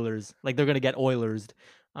big Oilers. Like they're gonna get Oilers.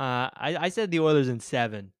 I said the Oilers in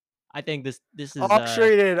 7. I think this Oh, is I'm sure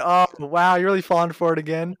you did. Oh, wow, you're really falling for it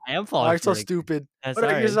again. I am Oh, falling you're so for it. stupid. What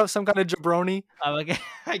are you Sorry. some kind of jabroni? Okay,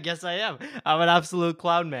 I guess I am. I'm an absolute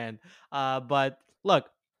clown man. But look,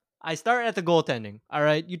 I start at the goaltending. All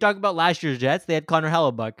right, you talk about last year's Jets. They had Connor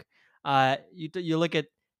Hellebuck. You look at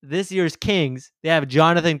this year's Kings. They have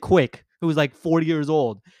Jonathan Quick, who's like 40 years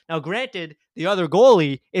old. Now, granted, the other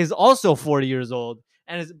goalie is also 40 years old,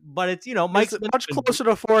 but it's Mike It's Smith. much closer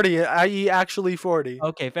to 40, i.e., actually 40.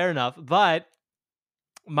 Okay, fair enough. But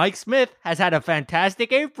Mike Smith has had a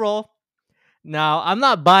fantastic April. Now, I'm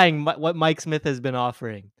not buying what Mike Smith has been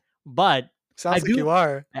offering, but I Sounds like do you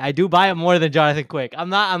are. I do buy it more than Jonathan Quick. I'm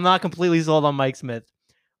not completely sold on Mike Smith,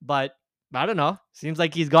 but I don't know. Seems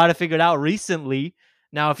like he's got it figured out recently.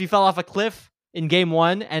 Now, if he fell off a cliff in game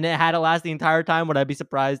 1 and it had to last the entire time, would I be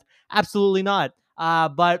surprised? Absolutely not.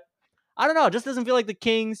 But I don't know. It just doesn't feel like the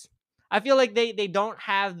Kings. I feel like they don't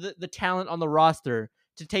have the talent on the roster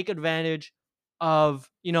to take advantage of,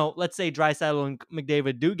 let's say Draisaitl and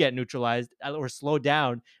McDavid do get neutralized or slowed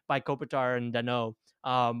down by Kopitar and Danault,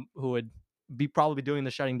 who would be probably doing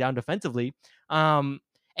the shutting down defensively.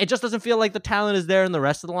 It just doesn't feel like the talent is there in the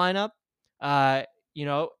rest of the lineup. Uh, you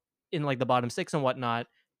know, in like the bottom six and whatnot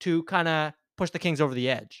to kind of push the Kings over the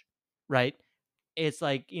edge, right? It's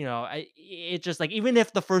like, it's just like, even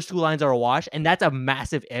if the first two lines are a wash, and that's a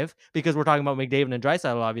massive if, because we're talking about McDavid and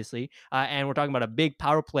Draisaitl, obviously, and we're talking about a big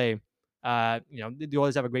power play. They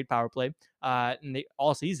always have a great power play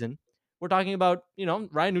all season. We're talking about,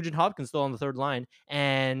 Ryan Nugent-Hopkins still on the third line,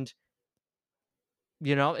 and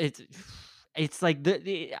it's like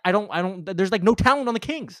I don't. There's like no talent on the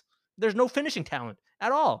Kings. There's no finishing talent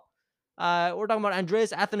at all. We're talking about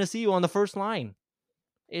Andreas Athanasiou on the first line.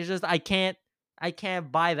 It's just I can't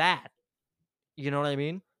buy that. You know what I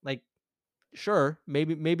mean? Like, sure,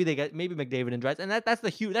 maybe they get maybe McDavid and Draisaitl, and that's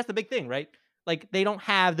the big thing, right? Like, they don't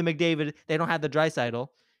have the McDavid, they don't have the Draisaitl,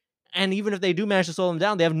 and even if they do manage to slow them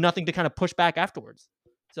down, they have nothing to kind of push back afterwards.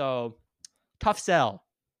 So tough sell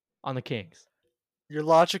on the Kings. Your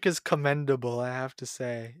logic is commendable, I have to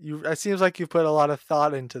say. It seems like you put a lot of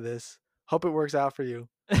thought into this. Hope it works out for you.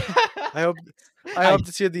 I hope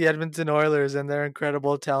to see the Edmonton Oilers and their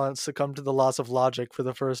incredible talent succumb to the loss of logic for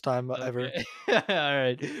the first time ever. All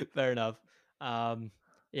right, fair enough.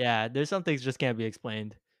 Yeah, there's some things just can't be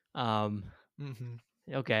explained. Okay,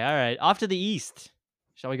 all right. Off to the east.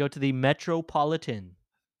 Shall we go to the Metropolitan?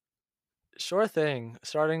 Sure thing.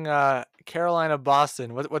 Starting Carolina,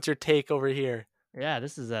 Boston. What's your take over here? Yeah,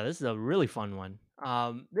 this is a really fun one.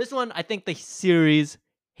 This one, I think the series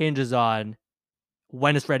hinges on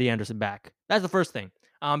when is Freddie Anderson back. That's the first thing.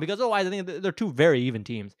 Because otherwise, I think they're two very even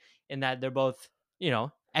teams in that they're both,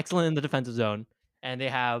 excellent in the defensive zone and they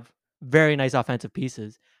have very nice offensive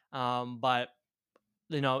pieces. But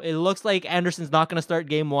it looks like Anderson's not going to start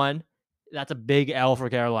game one. That's a big L for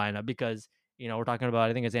Carolina because we're talking about,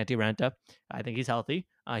 I think it's Antti Raanta. I think he's healthy.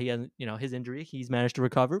 He has, his injury, he's managed to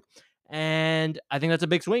recover. And I think that's a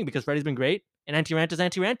big swing because Freddie's been great and Antti Raanta's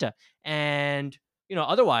Antti Raanta. And,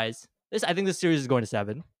 otherwise, I think this series is going to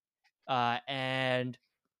 7. And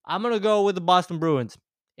I'm going to go with the Boston Bruins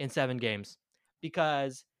in 7 games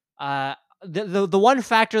because the one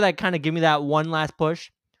factor that kind of give me that one last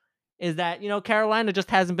push is that, Carolina just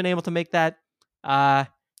hasn't been able to make that,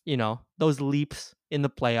 those leaps in the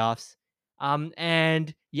playoffs.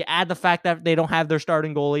 And you add the fact that they don't have their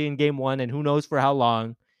starting goalie in game 1 and who knows for how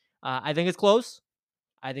long. I think it's close.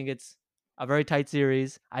 I think it's a very tight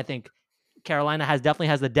series. I think Carolina definitely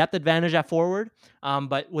has the depth advantage at forward.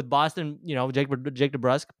 But with Boston, Jake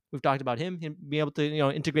DeBrusk, we've talked about him being able to,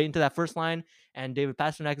 integrate into that first line. And David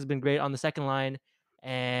Pastrnak has been great on the second line.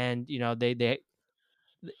 And, they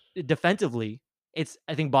defensively,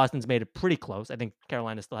 I think Boston's made it pretty close. I think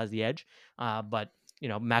Carolina still has the edge. But,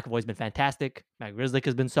 McAvoy's been fantastic. Matt Grzelcyk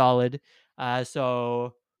has been solid.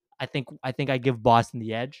 So I think I give Boston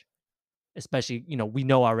the edge. Especially, we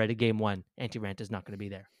know already game 1, Antti Raanta is not going to be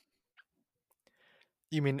there.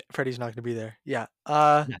 You mean Freddie's not going to be there? Yeah.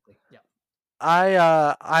 Exactly.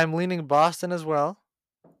 Yeah. I'm leaning Boston as well.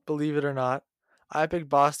 Believe it or not, I picked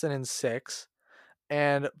Boston in 6,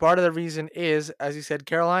 and part of the reason is, as you said,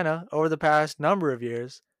 Carolina over the past number of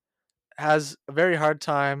years has a very hard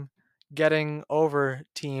time getting over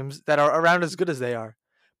teams that are around as good as they are.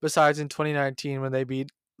 Besides in 2019 when they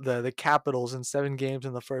beat the Capitals in 7 games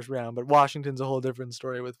in the first round, but Washington's a whole different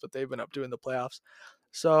story with what they've been up to in the playoffs.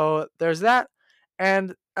 So there's that,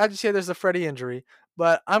 and as you say, there's the Freddie injury,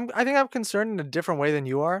 but I think I'm concerned in a different way than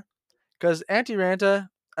you are, because Antti Raanta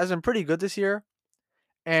has been pretty good this year,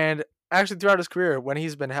 and actually throughout his career when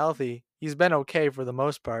he's been healthy, he's been okay for the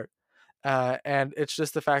most part. And it's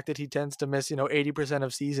just the fact that he tends to miss 80%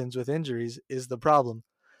 of seasons with injuries is the problem.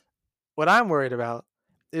 What I'm worried about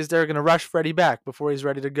is they're going to rush Freddie back before he's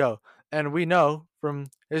ready to go. And we know from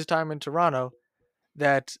his time in Toronto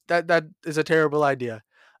that is a terrible idea.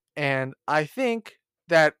 And I think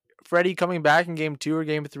that Freddie coming back in game 2 or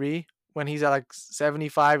game 3 when he's at like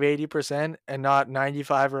 75, 80% and not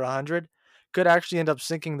 95 or 100 could actually end up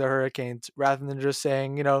sinking the Hurricanes rather than just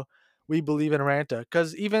saying, we believe in Raanta.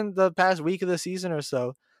 Because even the past week of the season or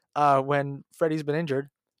so, when Freddie's been injured,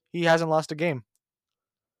 he hasn't lost a game.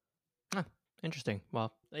 Interesting.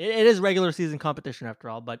 Well, it is regular season competition after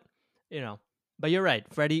all, but but you're right.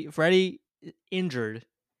 Freddie injured,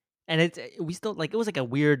 and it was like a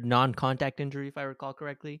weird non-contact injury if I recall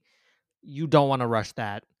correctly. You don't want to rush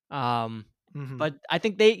that. But I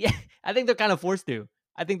think they're kind of forced to.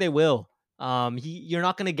 I think they will. You're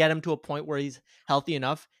not going to get him to a point where he's healthy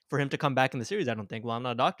enough for him to come back in the series. I don't think. Well, I'm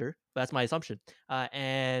not a doctor, but that's my assumption.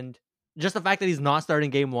 And just the fact that he's not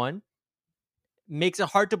starting game 1 makes it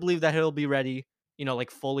hard to believe that he'll be ready,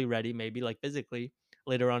 like fully ready, maybe like physically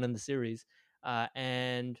later on in the series.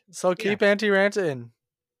 And So yeah, keep Antti Ranta in.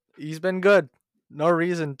 He's been good. No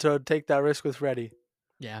reason to take that risk with Freddie.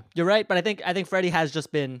 yeah, you're right. But I think Freddie has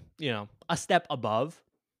just been a step above.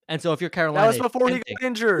 And so if you're That Carolina, was it's before he tempting. got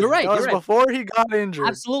injured. You're right. That You're was right. before he got injured.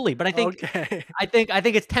 Absolutely. But I think Okay. I think I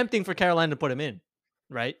think it's tempting for Carolina to put him in,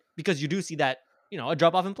 right? Because you do see that a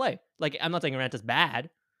drop off in play. Like I'm not saying Aranta's bad,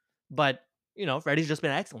 but Freddie's just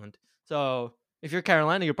been excellent. So if you're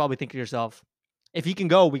Carolina, you're probably thinking to yourself, if he can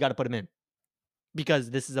go, we got to put him in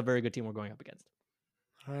because this is a very good team we're going up against.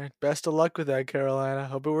 All right. Best of luck with that, Carolina.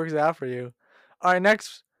 Hope it works out for you. All right.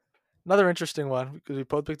 Next, another interesting one because we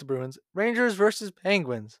both picked the Bruins. Rangers versus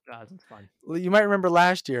Penguins. God, that's fun. You might remember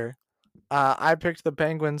last year, I picked the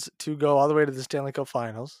Penguins to go all the way to the Stanley Cup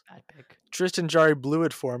Finals. Bad pick. Tristan Jarry blew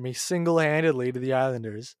it for me single-handedly to the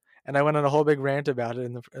Islanders, and I went on a whole big rant about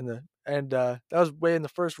it that was way in the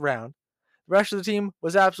first round. The rest of the team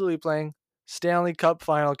was absolutely playing Stanley Cup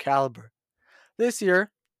final caliber. This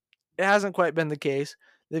year, it hasn't quite been the case.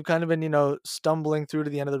 They've kind of been, stumbling through to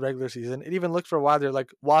the end of the regular season. It even looked for a while there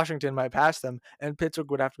like Washington might pass them, and Pittsburgh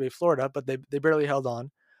would have to be Florida, but they barely held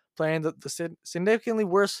on, playing the significantly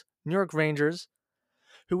worse New York Rangers,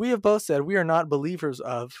 who we have both said we are not believers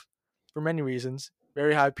of for many reasons.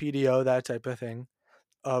 Very high PDO, that type of thing.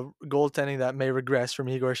 Goaltending that may regress from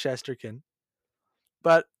Igor Shesterkin.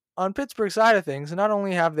 But on Pittsburgh's side of things, not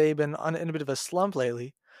only have they been in a bit of a slump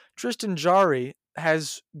lately, Tristan Jarry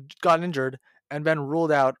has gotten injured and been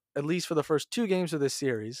ruled out at least for the first 2 games of this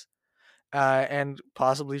series, and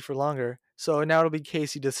possibly for longer. So now it'll be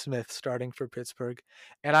Casey DeSmith starting for Pittsburgh.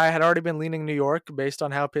 And I had already been leaning New York based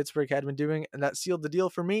on how Pittsburgh had been doing, and that sealed the deal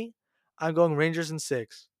for me. I'm going Rangers in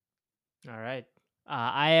 6. All right.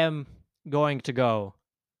 I am going to go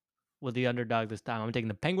with the underdog this time. I'm taking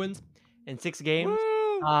the Penguins in 6 games.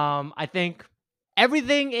 Woo! I think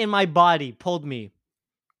everything in my body pulled me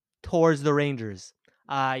towards the Rangers.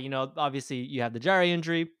 Obviously you have the Jarry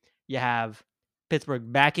injury, you have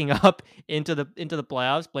Pittsburgh backing up into the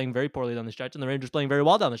playoffs, playing very poorly down the stretch, and the Rangers playing very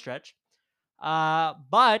well down the stretch. But I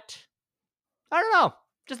don't know,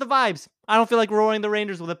 just the vibes. I don't feel like rolling the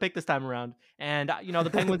Rangers with a pick this time around. And the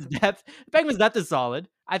Penguins depth is solid.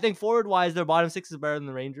 I think forward wise, their bottom six is better than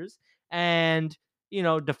the Rangers, and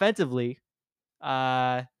defensively,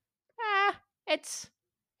 uh, it's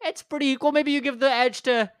pretty equal. Maybe you give the edge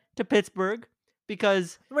to Pittsburgh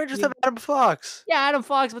because The Rangers have Adam Fox. yeah, Adam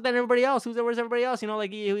Fox, but then everybody else. Where's everybody else?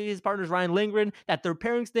 Like his partner's Ryan Lindgren. That third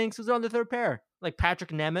pairing stinks. Who's on the third pair? Like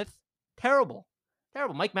Patrick Nemeth. Terrible.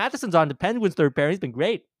 Mike Matheson's on the Penguins third pair. He's been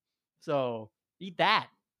great. So eat that.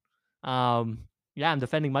 Yeah, I'm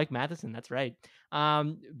defending Mike Matheson. That's right.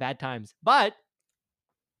 Bad times. But,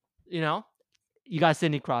 you got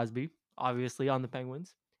Sidney Crosby, obviously, on the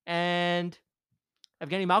Penguins. And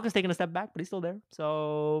Evgeny Malkin's taking a step back, but he's still there.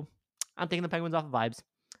 So I'm taking the Penguins off of vibes.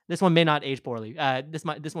 This one may not age poorly.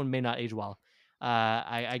 This one may not age well.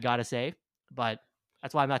 I gotta say, but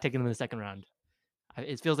that's why I'm not taking them in the second round.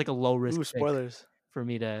 It feels like a low risk Ooh, pick spoilers. for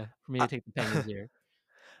me to take the Penguins here.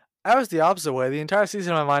 I was the opposite way. The entire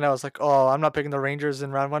season in my mind, I was like, oh, I'm not picking the Rangers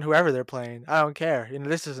in round 1, whoever they're playing. I don't care.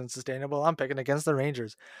 This isn't sustainable. I'm picking against the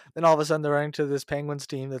Rangers. Then all of a sudden, they're running to this Penguins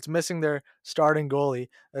team that's missing their starting goalie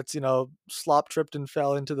that's, slop tripped and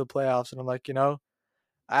fell into the playoffs. And I'm like, I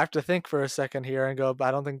have to think for a second here and go,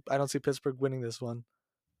 I don't see Pittsburgh winning this one.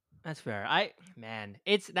 That's fair.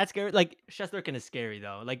 That's scary. Like Shesterkin is scary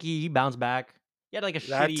though. Like he bounced back. He had like a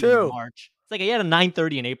That shitty too. March. It's like he had a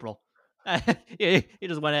 9:30 in April. He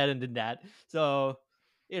just went ahead and did that. So,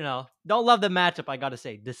 don't love the matchup. I gotta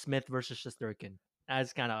say, DeSmith versus Shesterkin.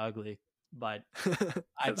 That's kind of ugly. But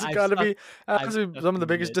That's I've got to stuck, be I've some stuck of the with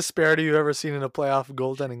biggest it disparity you've ever seen in a playoff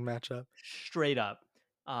goaltending matchup. straight up.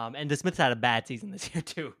 And DeSmith's had a bad season this year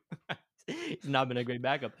too. He's not been a great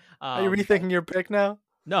backup. Are you rethinking your pick now?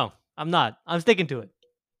 No, I'm not. I'm sticking to it.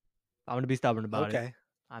 I'm gonna be stubborn about it. Okay.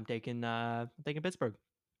 I'm taking Pittsburgh.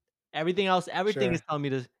 Everything else, everything Sure. is telling me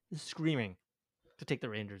to screaming to take the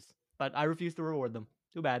Rangers, but I refuse to reward them.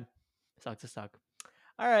 Too bad. Sucks to suck.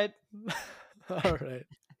 All right. All right.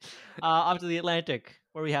 Off to the Atlantic,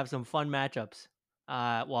 where we have some fun matchups.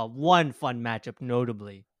 One fun matchup,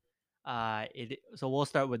 notably. So we'll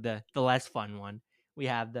start with the less fun one. We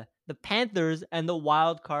have the Panthers and the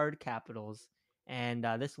Wild Card Capitals, and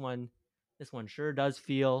this one sure does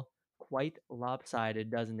feel quite lopsided,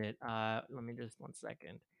 doesn't it? Let me just 1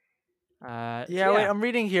 second. Yeah, wait, I'm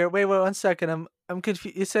reading here. Wait, 1 second. I'm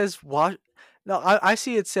confused. It says what? No, I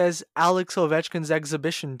see it says Alex Ovechkin's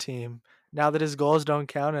exhibition team. Now that his goals don't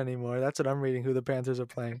count anymore. That's what I'm reading, who the Panthers are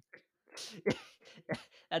playing.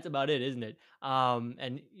 That's about it, isn't it?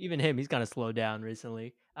 And even him, he's kind of slowed down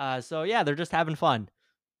recently. So yeah, they're just having fun.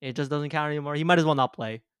 It just doesn't count anymore. He might as well not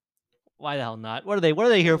play. Why the hell not? What are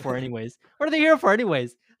they here for anyways? What are they here for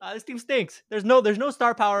anyways? This team stinks. There's no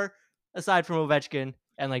star power aside from Ovechkin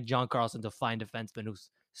and like John Carlson to find defenseman who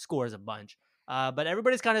scores a bunch. But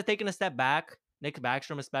everybody's kind of taken a step back. Nick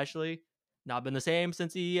Backstrom especially not been the same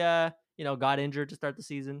since he got injured to start the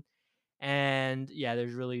season. And yeah,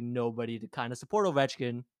 there's really nobody to kind of support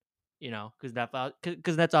Ovechkin, because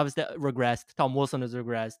that's obviously regressed. Tom Wilson has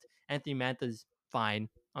regressed. Anthony Mantha's fine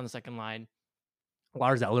on the second line.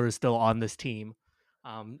 Lars Eller is still on this team,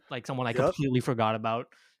 like someone I Yep. completely forgot about.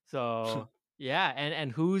 So yeah,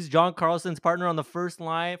 and who's John Carlson's partner on the first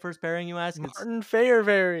line, first pairing? You ask. It's Martin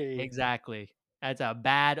Fairbury. exactly that's a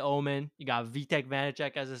bad omen. You got Vitek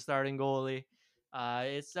Vanacek as a starting goalie.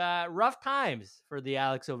 It's rough times for the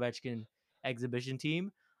Alex Ovechkin exhibition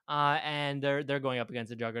team, and they're going up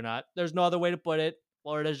against a juggernaut. There's no other way to put it.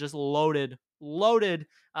 Florida's just loaded,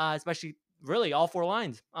 especially really all four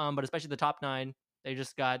lines, but especially the top nine.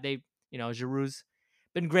 Giroux's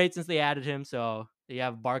been great since they added him. So they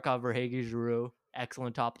have Barkov, Verhaeghe, Giroux,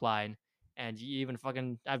 excellent top line, and you even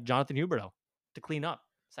fucking have Jonathan Huberdeau to clean up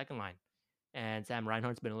second line, and Sam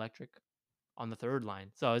Reinhart's been electric on the third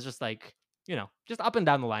line. So it's just like just up and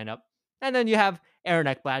down the lineup, and then you have Aaron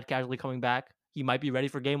Ekblad casually coming back. He might be ready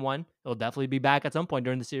for game one. He'll definitely be back at some point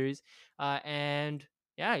during the series, and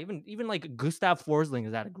yeah, even like Gustav Forsling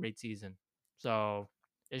has had a great season. So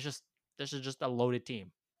it's just this is just a loaded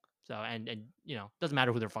team. So and doesn't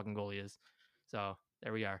matter who their fucking goalie is. So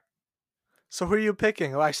there we are. So who are you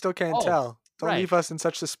picking? Oh, I still can't Oh, tell. Don't right. leave us in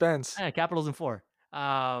such suspense. Capitals in 4.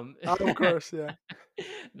 Oh, of course, yeah.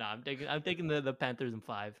 No, I'm taking the Panthers in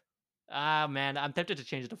 5. Ah man, I'm tempted to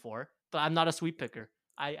change it to 4, but I'm not a sweep picker.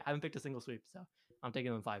 I haven't picked a single sweep, so I'm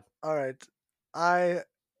taking them in 5. All right. I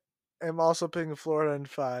am also picking Florida in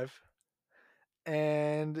 5.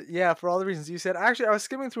 And yeah, for all the reasons you said. Actually, I was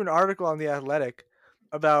skimming through an article on The Athletic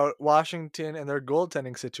about Washington and their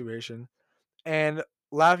goaltending situation. And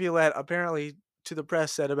Laviolette apparently to the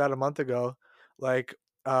press said about a month ago, like,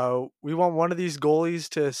 we want one of these goalies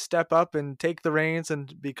to step up and take the reins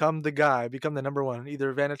and become the guy, become the number one,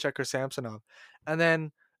 either Vanacek or Samsonov. And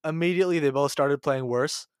then immediately they both started playing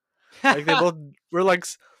worse. Like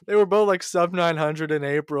they were both like sub 900 in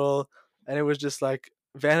April, and it was just like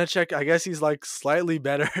Vanacek. I guess he's like slightly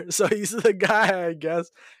better, so he's the guy. I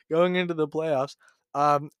guess going into the playoffs.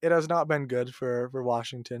 It has not been good for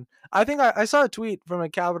Washington. I think I saw a tweet from a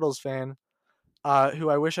Capitals fan, who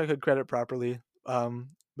I wish I could credit properly.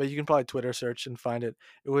 But you can probably Twitter search and find it.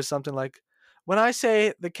 It was something like, "When I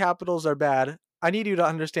say the Capitals are bad, I need you to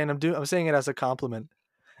understand. I'm saying it as a compliment."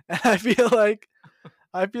 And I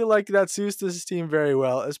feel like that suits this team very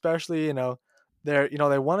well, especially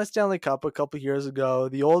they won a Stanley Cup a couple years ago.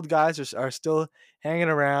 The old guys are still hanging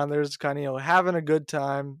around. They're just kind of having a good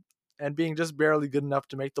time and being just barely good enough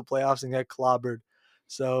to make the playoffs and get clobbered.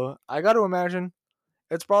 So I got to imagine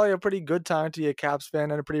it's probably a pretty good time to be a Caps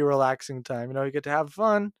fan and a pretty relaxing time. You get to have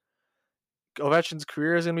fun. Ovechkin's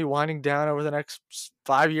career is gonna be winding down over the next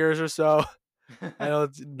 5 years or so. I know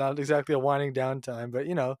it's not exactly a winding down time, but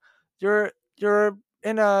you're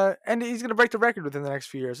in a and he's gonna break the record within the next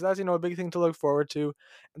few years. So that's a big thing to look forward to.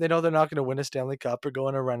 And they know they're not gonna win a Stanley Cup or go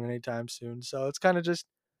on a run anytime soon. So it's kind of just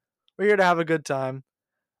we're here to have a good time.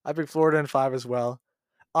 I pick Florida in 5 as well.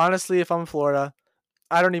 Honestly, if I'm Florida,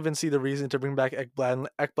 I don't even see the reason to bring back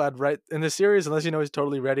Ekblad right in this series unless he's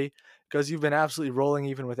totally ready, because you've been absolutely rolling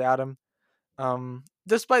even without him.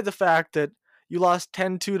 Despite the fact that you lost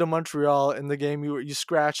 10-2 to Montreal in the game, you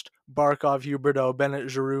scratched Barkov, Huberdeau, Bennett,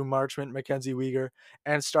 Giroux, Marchment, Mackenzie Weegar,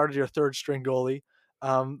 and started your third string goalie.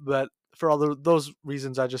 But for all those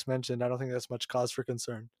reasons I just mentioned, I don't think that's much cause for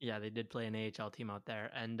concern. Yeah, they did play an AHL team out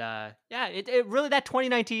there, and yeah, it really that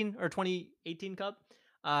 2019 or 2018 Cup,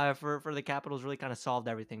 for the Capitals really kind of solved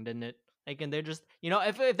everything, didn't it? Like, and they're just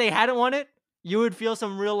if they hadn't won it, you would feel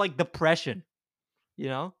some real like depression.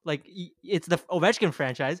 Like it's the Ovechkin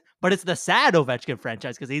franchise, but it's the sad Ovechkin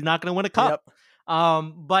franchise because he's not going to win a cup.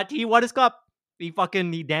 Yep. But he won his cup. He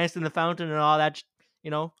danced in the fountain and all that,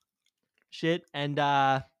 shit. And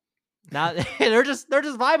now they're just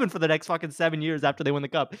vibing for the next fucking 7 years after they win the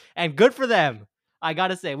cup, and good for them. I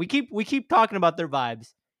gotta say, we keep talking about their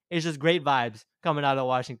vibes. It's just great vibes coming out of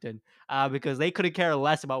Washington, because they couldn't care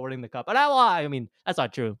less about winning the cup. And I mean, that's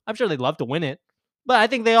not true. I'm sure they'd love to win it, but I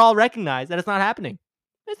think they all recognize that it's not happening.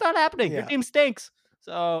 It's not happening. Their Yeah. team stinks.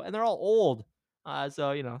 So, and they're all old.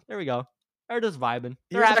 So there we go. They're just vibing.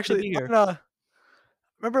 He They're was happy to actually be here.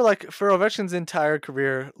 remember, like, for Ovechkin's entire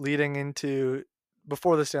career leading into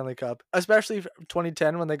before the Stanley Cup, especially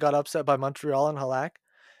 2010 when they got upset by Montreal and Halak,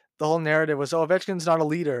 the whole narrative was, oh, Ovechkin's not a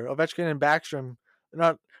leader. Ovechkin and Backstrom,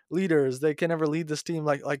 they're leaders. They can never lead this team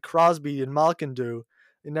like Crosby and Malkin do.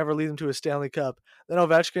 They never lead them to a Stanley Cup. Then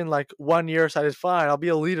Ovechkin, like 1 year, decided, fine, I'll be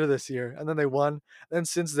a leader this year, and then they won. And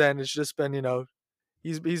since then, it's just been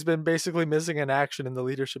he's been basically missing in action in the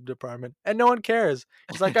leadership department, and no one cares.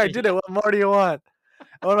 He's like, I did it. What more do you want?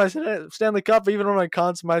 I want my Stanley Cup, even on my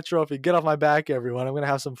Conn Smythe Trophy. Get off my back, everyone. I'm gonna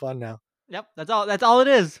have some fun now. Yep, that's all it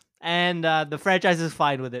is. And the franchise is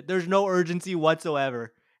fine with it. There's no urgency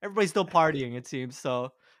whatsoever. Everybody's still partying, it seems.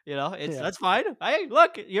 So, it's Yeah. that's fine. I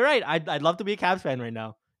look, you're right. I'd love to be a Caps fan right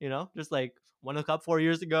now. Just like won the cup 4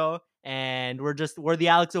 years ago, and we're the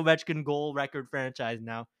Alex Ovechkin goal record franchise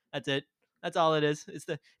now. That's it. That's all it is. It's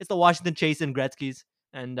the Washington Chase and Gretzky's,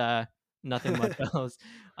 and nothing much else.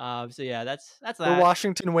 So yeah, that's The that.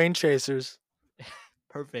 Washington Wayne Chasers.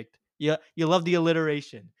 Perfect. You love the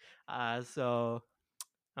alliteration. So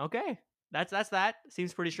okay, that's that.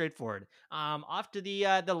 Seems pretty straightforward. Off to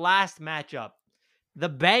the last matchup, the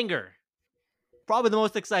banger, probably the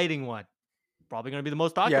most exciting one. Probably going to be the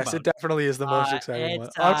most talked Yes, about. it definitely is the most exciting one.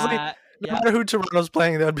 It's Honestly, no yeah, matter who Toronto's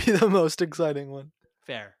playing, that would be the most exciting one.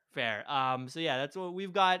 fair. So yeah, that's what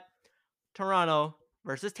we've got. Toronto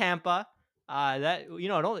versus Tampa. That it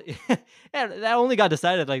only that only got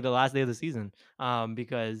decided like the last day of the season.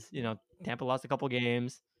 Because Tampa lost a couple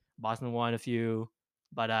games, Boston won a few,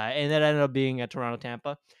 but and that ended up being at Toronto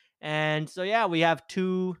Tampa, and so yeah, we have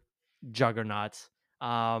two juggernauts,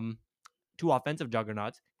 um, two offensive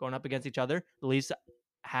juggernauts going up against each other. The Leafs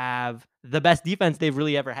have the best defense they've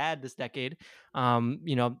really ever had this decade.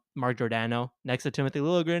 Mark Giordano next to Timothy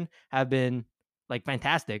Liljegren have been like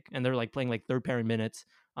fantastic, and they're like playing like third pairing minutes.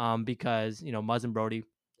 Because Muzz and Brody,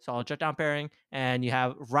 solid shutdown pairing, and you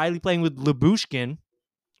have Riley playing with Lyubushkin.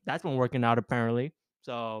 That's been working out apparently.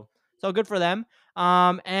 So good for them.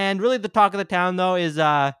 And really the talk of the town though is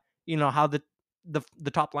how the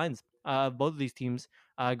top lines of both of these teams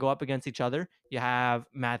go up against each other. You have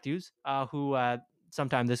Matthews, who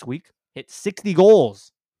sometime this week hit 60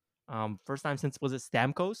 goals. First time since, was it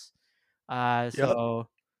Stamkos? Yep. So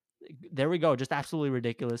there we go. Just absolutely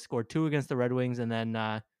ridiculous. Scored two against the Red Wings, and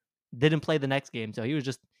then didn't play the next game. So he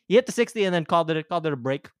hit the 60 and then called it a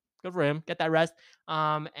break. Good for him. Get that rest.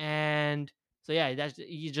 And so yeah,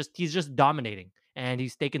 he's just dominating, and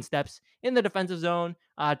he's taking steps in the defensive zone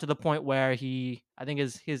to the point where I think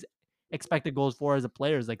his expected goals for as a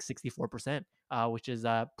player is like 64%, which is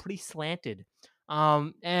pretty slanted.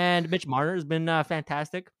 And Mitch Marner has been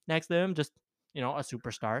fantastic next to him, just a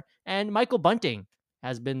superstar. And Michael Bunting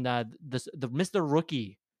has been the Mr.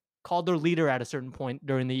 Rookie, called their leader at a certain point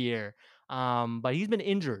during the year. But he's been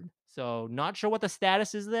injured, so not sure what the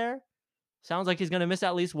status is there. Sounds like he's going to miss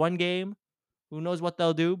at least one game. Who knows what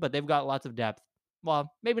they'll do? But they've got lots of depth.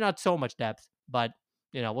 Well, maybe not so much depth, but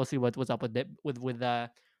we'll see what's up with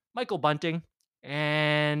Michael Bunting.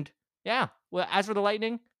 And yeah, well, as for the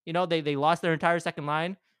Lightning, they lost their entire second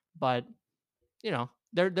line, but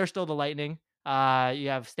they're still the Lightning. You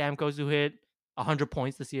have Stamkos, who hit 100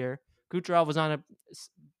 points this year. Kucherov was on a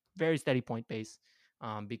very steady point pace,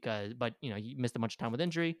 but he missed a bunch of time with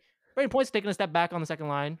injury. Braden Point's taking a step back on the second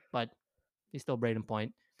line, but he's still Braden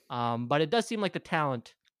Point. But it does seem like the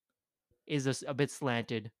talent is a bit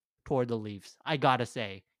slanted toward the Leafs. I gotta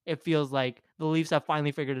say, it feels like the Leafs have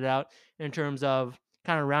finally figured it out in terms of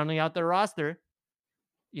kind of rounding out their roster,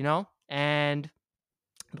 and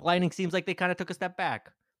the Lightning seems like they kind of took a step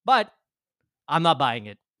back. But I'm not buying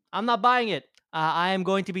it. I'm not buying it. I am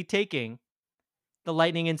going to be taking the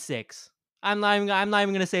Lightning in 6. I'm not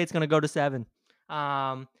even gonna say it's gonna go to 7.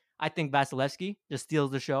 I think Vasilevsky just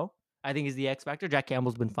steals the show. I think he's the X factor. Jack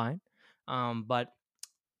Campbell's been fine. But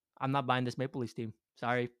I'm not buying this Maple Leafs team.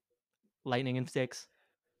 Sorry. Lightning in 6.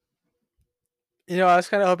 I was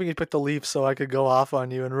kind of hoping you'd pick the Leafs so I could go off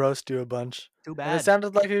on you and roast you a bunch. Too And it bad.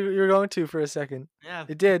 sounded like you were going to for a second. Yeah,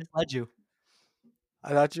 It did. led you. I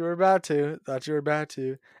thought you were about to.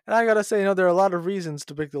 And I gotta say, there are a lot of reasons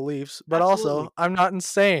to pick the Leafs, but Absolutely. also I'm not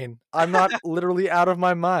insane. I'm not literally out of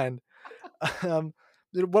my mind. Um,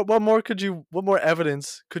 what more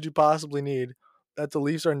evidence could you possibly need that the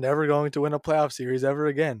Leafs are never going to win a playoff series ever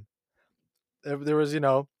again? There was,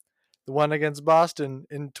 the one against Boston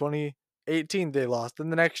in 2018 they lost. Then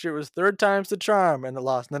the next year it was third time's the charm and they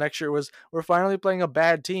lost. And the next year it was we're finally playing a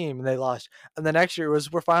bad team and they lost. And the next year it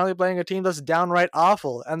was we're finally playing a team that's downright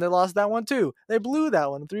awful and they lost that one too. They blew that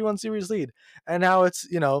one, 3-1 series lead. And now it's,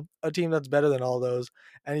 a team that's better than all those.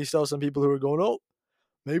 And you still have some people who are going, oh,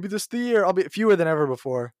 maybe this is the year. I'll be fewer than ever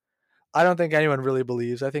before. I don't think anyone really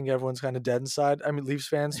believes. I think everyone's kind of dead inside. I mean, Leafs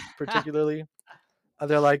fans particularly.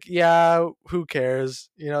 They're like, yeah, who cares?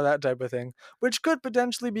 That type of thing, which could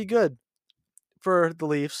potentially be good for the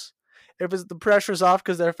Leafs if it's the pressure's off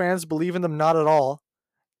because their fans believe in them, not at all.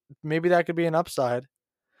 Maybe that could be an upside.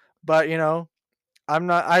 But I'm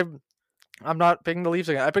not. I'm not picking the Leafs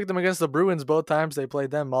again. I picked them against the Bruins both times they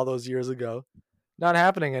played them all those years ago. Not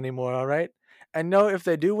happening anymore. All right. And no, if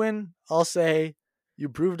they do win, I'll say you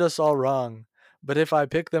proved us all wrong. But if I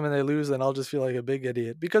pick them and they lose, then I'll just feel like a big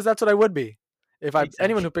idiot because that's what I would be if anyone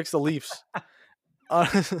Exactly. who picks the Leafs.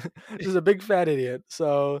 Is a big fat idiot.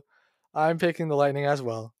 So I'm picking the Lightning as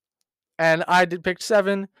well. And I did pick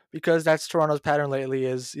 7 because that's Toronto's pattern lately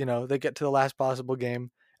is, they get to the last possible game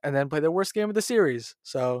and then play the worst game of the series.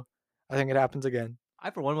 So I think it happens again. I,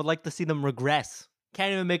 for one, would like to see them regress.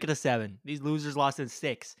 Can't even make it a 7. These losers lost in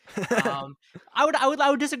 6. I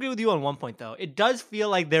would disagree with you on one point though. It does feel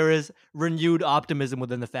like there is renewed optimism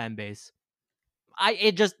within the fan base.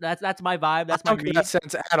 That's my vibe. That's I my don't get read. that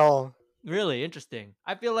sense at all. Really interesting.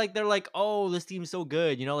 I feel like they're like, oh, this team's so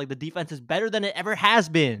good. Like the defense is better than it ever has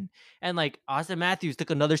been. And like Austin Matthews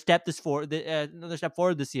took another step forward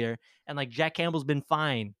this year. And like Jack Campbell's been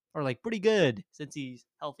fine or like pretty good since he's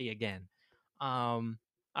healthy again. I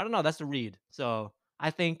don't know. That's the read. So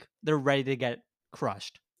I think they're ready to get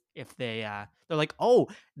crushed if they're like, oh,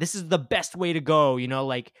 this is the best way to go.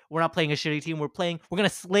 Like we're not playing a shitty team. We're gonna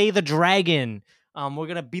slay the dragon. We're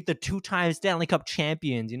gonna beat the 2-time Stanley Cup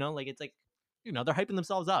champions. Like it's like, they're hyping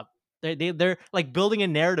themselves up. They're like building a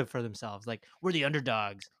narrative for themselves. Like we're the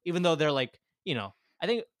underdogs, even though they're like, I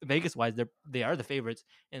think Vegas wise, they are the favorites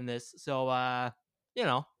in this. So I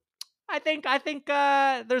think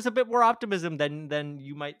there's a bit more optimism than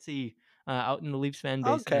you might see out in the Leafs fan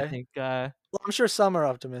base. And I Okay. think Well, I'm sure some are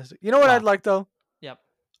optimistic. You know what well, I'd like though? yep.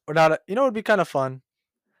 Or not? You know what would be kind of fun?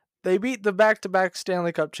 They beat the back-to-back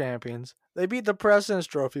Stanley Cup champions. They beat the President's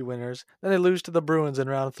Trophy winners. Then they lose to the Bruins in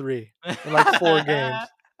round 3 in like 4 games.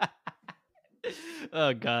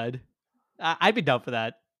 Oh God, I'd be down for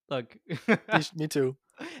that. Look, Me too.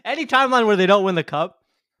 any timeline where they don't win the cup,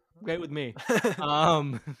 great with me.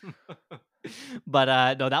 Um,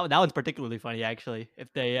 but no, that one's particularly funny actually.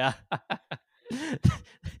 If they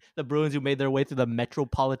the Bruins who made their way through the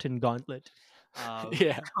Metropolitan Gauntlet,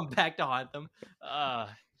 Yeah. come back to haunt them.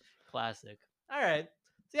 Classic. All right,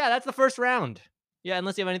 so yeah, that's the first round. Yeah,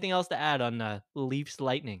 unless you have anything else to add on Leafs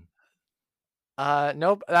Lightning.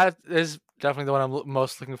 Nope. That is definitely the one I'm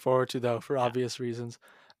most looking forward to, though, for Yeah. obvious reasons.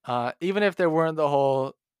 Even if there weren't the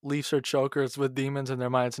whole Leafs are chokers with demons in their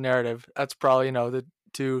minds narrative, that's probably the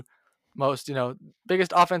 2 most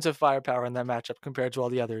biggest offensive firepower in that matchup compared to all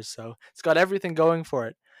the others. So it's got everything going for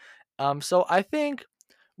it. So I think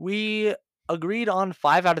we agreed on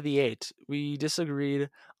 5 out of the 8. We disagreed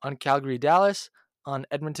on Calgary, Dallas, on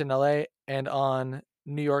Edmonton, LA, and on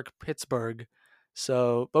New York, Pittsburgh.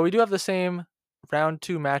 So, but we do have the same round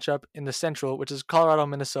 2 matchup in the Central, which is Colorado,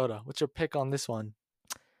 Minnesota. What's your pick on this one?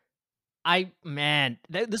 This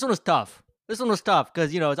one was tough. This one was tough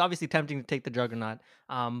because it's obviously tempting to take the Juggernaut.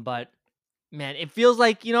 But man, it feels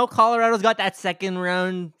like Colorado's got that second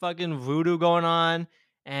round fucking voodoo going on,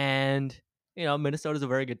 and Minnesota's a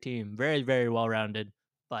very good team, very very well rounded.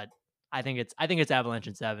 But I think it's Avalanche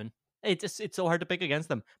in 7. It's so hard to pick against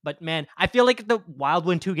them. But man, I feel like if the Wild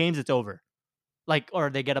win 2 games, it's over. Like, or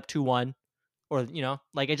they get up 2-1, or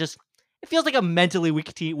like it feels like a mentally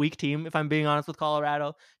weak team, if I'm being honest with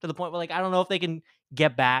Colorado, to the point where like I don't know if they can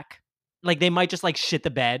get back. Like they might just like shit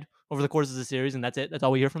the bed over the course of the series, and that's it. That's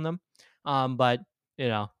all we hear from them. But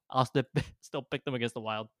I'll still pick them against the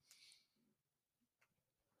Wild.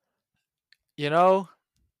 I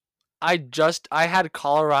had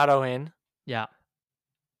Colorado in Yeah.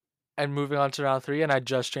 and moving on to round 3, and I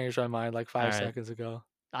just changed my mind like 5 All right. seconds ago.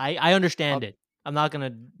 I understand it. I'm not gonna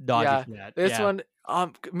dodge Yeah, it for that. this Yeah. one,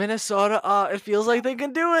 Minnesota. It feels like they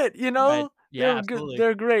can do it. Right. Yeah. They're good. Absolutely.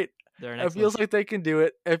 They're great. They're an It excellent. feels like they can do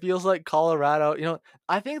it. It feels like Colorado.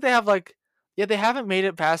 I think they have they haven't made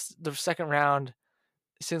it past the second round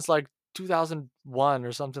since like 2001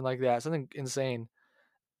 or something like that. Something insane.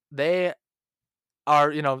 They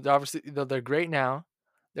are, they're obviously they're great now.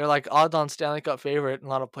 They're like odds-on Stanley Cup favorite in a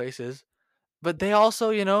lot of places. But they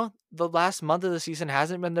also, the last month of the season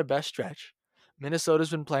hasn't been their best stretch. Minnesota's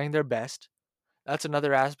been playing their best. That's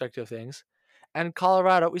another aspect of things. And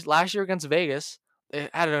Colorado, last year against Vegas, they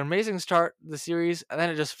had an amazing start to the series, and then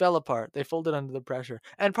it just fell apart. They folded under the pressure.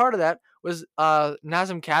 And part of that was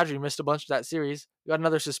Nazem Kadri missed a bunch of that series. Got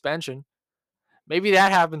another suspension. Maybe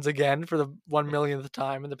that happens again for the 1 millionth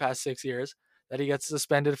time in the past 6 years, that he gets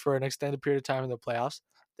suspended for an extended period of time in the playoffs.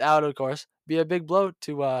 That would, of course, be a big blow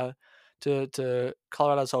to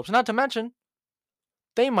Colorado's hopes. Not to mention,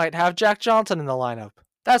 they might have Jack Johnson in the lineup.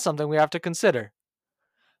 That's something we have to consider.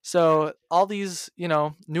 So all these,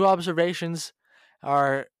 new observations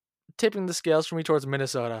are tipping the scales for me towards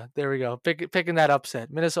Minnesota. There we go. Picking that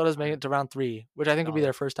upset. Minnesota's making it to round 3, which I think would be Solid.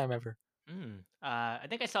 their first time ever. I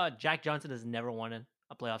think I saw Jack Johnson has never won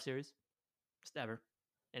a playoff series, just ever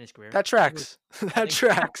in his career. That tracks. I That think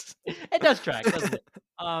tracks. it does track, doesn't it?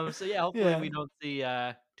 So yeah, hopefully Yeah. we don't see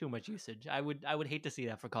too much usage. I would hate to see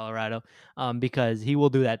that for Colorado, because he will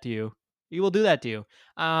do that to you. He will do that to you.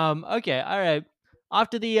 Okay, all right. Off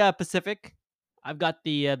to the Pacific. I've got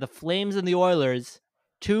the Flames and the Oilers,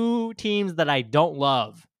 two teams that I don't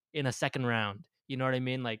love in a second round. You know what I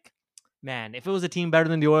mean? Like, man, if it was a team better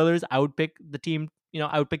than the Oilers, I would pick the team.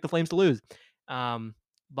 I would pick the Flames to lose.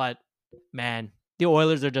 But man, the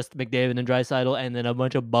Oilers are just McDavid and Draisaitl, and then a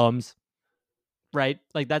bunch of bums, right?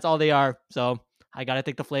 Like that's all they are. So I gotta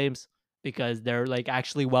take the Flames because they're like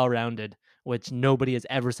actually well rounded, which nobody has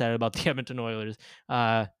ever said about the Edmonton Oilers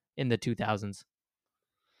in the 2000s.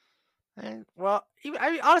 Well,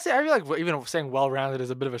 honestly, I feel like even saying well-rounded is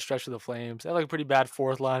a bit of a stretch for the Flames. They have like a pretty bad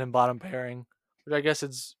fourth line and bottom pairing, which I guess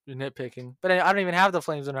it's nitpicking. But I don't even have the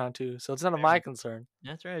Flames in round 2, so it's none of my concern.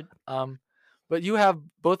 That's right. But you have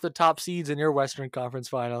both the top seeds in your Western Conference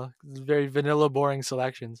final. It's very vanilla, boring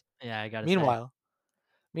selections. Yeah, I gotta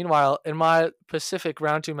Meanwhile, in my Pacific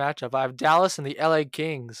round 2 matchup, I have Dallas and the LA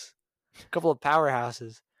Kings, a couple of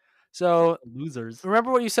powerhouses. So say losers.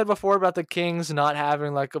 remember what you said before about the Kings not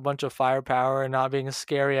having like a bunch of firepower and not being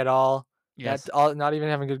scary at all? Yes, Not even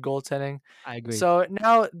having good goaltending. I agree. So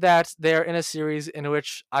now that they're in a series in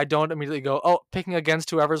which I don't immediately go, oh, picking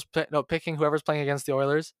whoever's playing against the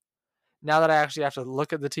Oilers. Now that I actually have to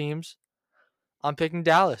look at the teams, I'm picking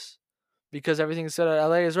Dallas because everything said at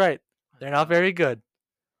LA is right. They're not very good.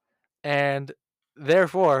 And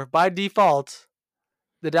therefore, by default,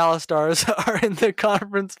 the Dallas Stars are in the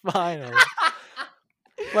conference finals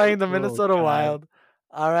playing the Minnesota God. Wild.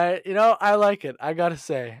 All right, I like it. I gotta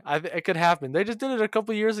say, it could happen. They just did it a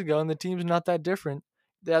couple years ago, and the team's not that different.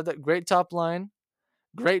 They have that great top line,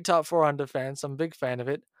 great top 4 on defense. I'm a big fan of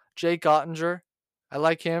it. Jake Ottinger, I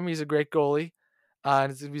like him. He's a great goalie.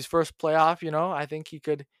 And it's his first playoff. I think he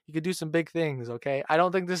could do some big things. Okay, I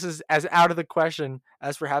don't think this is as out of the question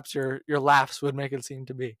as perhaps your laughs would make it seem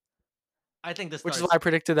to be. I think the Which Stars. is why I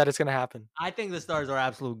predicted that it's going to happen. I think the Stars are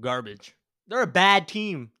absolute garbage. They're a bad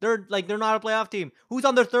team. They're not a playoff team. Who's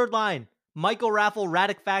on their third line? Michael Raffle,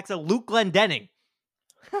 Radek Faxa, Luke Glendening.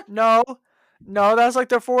 No, that's like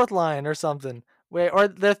their fourth line or something. Wait, or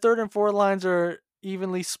their third and fourth lines are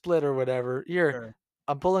evenly split or whatever. Here, Sure.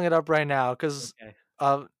 I'm pulling it up right now because Okay.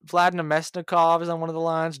 Vlad Nemesnikov is on one of the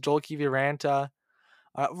lines. Joel Kiviranta.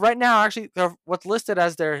 Right now, actually, what's listed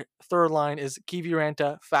as their third line is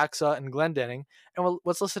Kiviranta, Faxa, and Glendening. And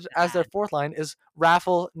what's listed as their fourth line is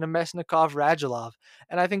Raffle, Nemesnikov, Radulov.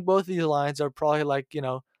 And I think both of these lines are probably like,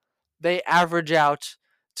 they average out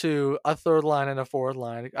to a third line and a fourth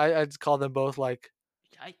line. I'd call them both like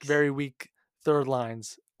Yikes. very weak third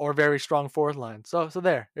lines or very strong fourth lines. So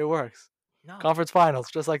there, it works. No. Conference finals,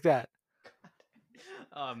 just like that.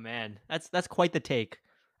 Oh man, that's quite the take.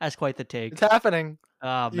 That's quite the take. It's happening.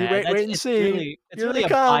 Oh You man, wait and see. It's Here really they a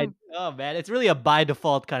by, come. oh man, it's really a by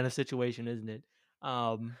default kind of situation, isn't it?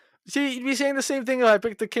 See, you'd be saying the same thing if I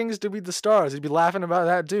picked the Kings to beat the Stars. You'd be laughing about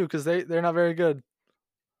that too, because they're not very good.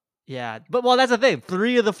 Yeah, but well, that's the thing.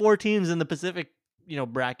 3 of the 4 teams in the Pacific,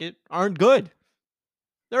 bracket aren't good.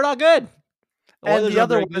 They're not good. And Oilers the are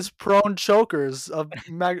other very one is prone chokers of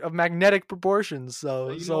magnetic proportions. So,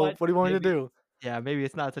 Well, you know what? what do you want me to Maybe- do? Yeah, maybe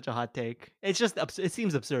it's not such a hot take. It's just it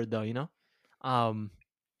seems absurd though,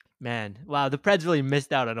 Man, wow, the Preds really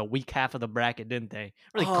missed out on a weak half of the bracket, didn't they?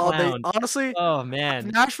 Really clowned. Honestly, Oh if man.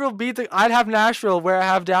 Nashville I'd have Nashville where I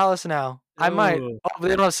have Dallas now. I might. Ooh. Oh, but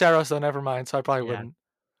they don't have Saros, so never mind. So I probably Yeah. wouldn't.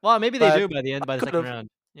 Well, maybe they But do by the I second could've. round.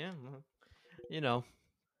 Yeah,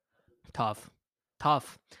 tough.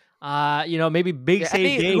 Maybe Big Yeah,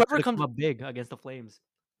 Save Dave whoever could comes, come up big against the Flames.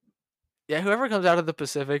 whoever comes out of the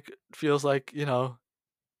Pacific feels like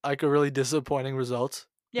like a really disappointing result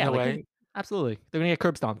Yeah, in a like way. absolutely. They're gonna get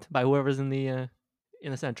curb stomped by whoever's in the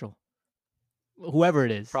Central. Whoever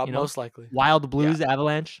it is, Most likely. Wild Blues,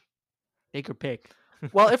 Avalanche. Take your pick.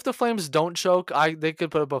 Well, if the Flames don't choke, they could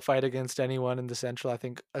put up a fight against anyone in the Central. I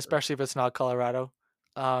think, especially if it's not Colorado.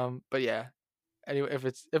 But yeah. Anyway, if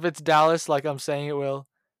it's Dallas, like I'm saying it will,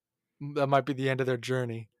 that might be the end of their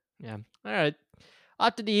journey. Yeah. All right.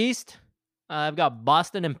 Up to the East, I've got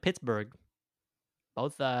Boston and Pittsburgh.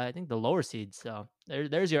 Both, I think, the lower seeds. So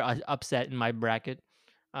there's your upset in my bracket.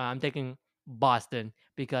 I'm taking Boston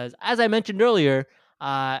because, as I mentioned earlier,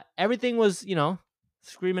 everything was,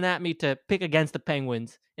 screaming at me to pick against the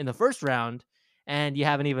Penguins in the first round, and you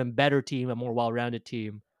have an even better team, a more well-rounded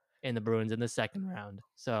team in the Bruins in the second round.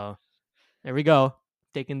 So there we go.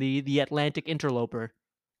 taking the Atlantic interloper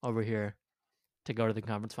over here to go to the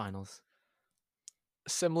conference finals.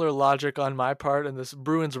 Similar logic on my part in this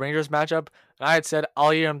Bruins Rangers matchup. I had said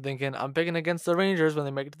all year I'm thinking I'm picking against the Rangers when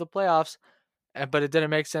they make it to the playoffs, but it didn't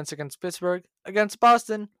make sense against Pittsburgh. Against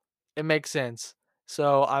Boston, it makes sense.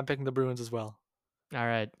 So I'm picking the Bruins as well. All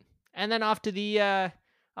right, and then off to the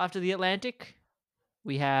Atlantic,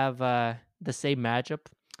 we have the same matchup.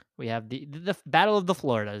 We have the Battle of the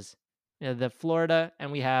Floridas, the Florida,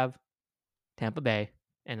 and we have Tampa Bay,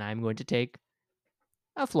 and I'm going to take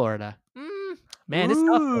Florida. Man, it's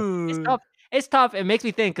tough though. It's Ooh. tough. It's tough. It makes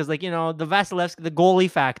me think because, like, the Vasilevsky, the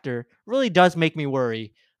goalie factor really does make me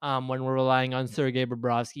worry when we're relying on Sergei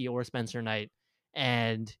Bobrovsky or Spencer Knight,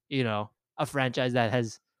 and a franchise that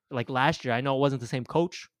has, like, last year. I know it wasn't the same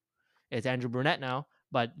coach. It's Andrew Brunette now,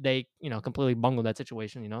 but they completely bungled that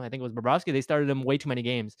situation. I think it was Bobrovsky. They started him way too many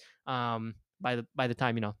games. By the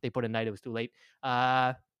time they put in Knight, it was too late.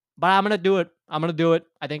 But I'm gonna do it.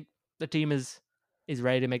 I think the team is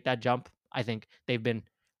ready to make that jump. I think they've been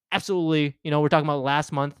absolutely, we're talking about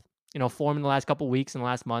last month, form in the last couple weeks in the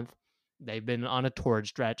last month. They've been on a torrid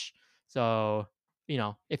stretch. So,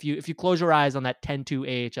 if you close your eyes on that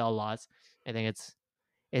 10-2 AHL loss, I think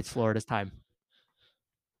it's Florida's time.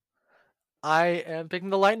 I am picking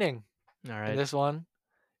the Lightning. All right. In this one.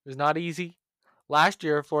 It was not easy. Last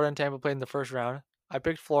year, Florida and Tampa played in the first round. I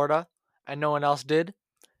picked Florida, and no one else did.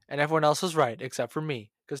 And everyone else was right, except for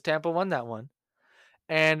me, because Tampa won that one.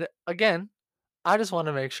 And again, I just want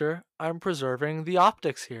to make sure I'm preserving the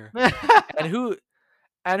optics here. and who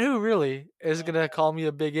really is gonna call me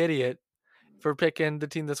a big idiot for picking the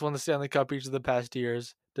team that's won the Stanley Cup each of the past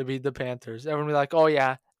years to beat the Panthers? Everyone will be like, "Oh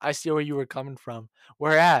yeah, I see where you were coming from."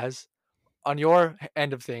 Whereas on your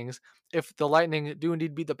end of things, if the Lightning do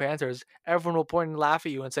indeed beat the Panthers, everyone will point and laugh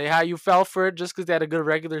at you and say, "How you fell for it just because they had a good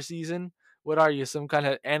regular season? What are you, some kind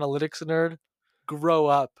of analytics nerd? Grow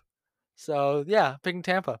up." So yeah, picking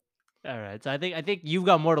Tampa. All right. So I think you've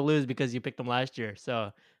got more to lose because you picked them last year.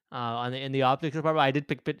 So in the optics department, I did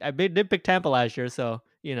pick Tampa last year. So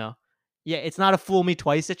yeah, it's not a fool me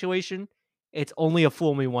twice situation. It's only a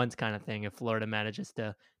fool me once kind of thing if Florida manages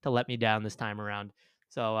to let me down this time around.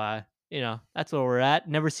 So that's where we're at.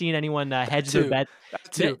 Never seen anyone hedge their bet.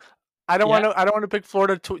 That too. I don't want to pick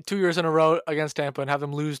Florida 2 years in a row against Tampa and have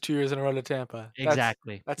them lose 2 years in a row to Tampa.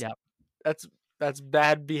 Exactly. That's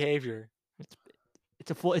bad behavior.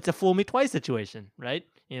 It's a fool me twice situation, right?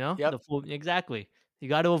 Yep. Exactly. You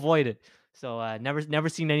got to avoid it. So never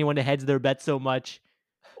seen anyone to hedge their bet so much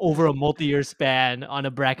over a multi-year span on a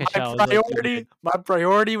bracket challenge. My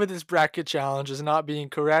priority with this bracket challenge is not being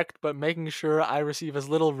correct, but making sure I receive as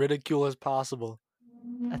little ridicule as possible.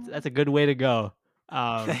 That's a good way to go.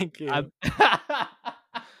 Thank you.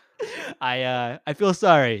 I feel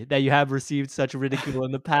sorry that you have received such ridicule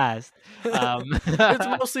in the past. It's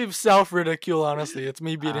mostly self-ridicule, honestly. It's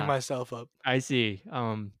me beating myself up. I see.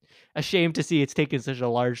 Ashamed to see it's taken such a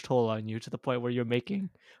large toll on you to the point where you're making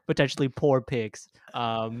potentially poor picks.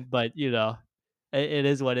 But it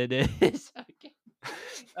is what it is. Okay.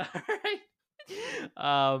 All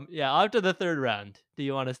right. Yeah, on to the third round. Do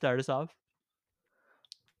you want to start us off?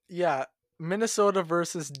 Yeah, Minnesota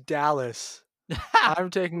versus Dallas. I'm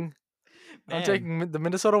taking the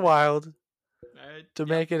Minnesota Wild to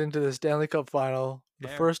make it into the Stanley Cup final, the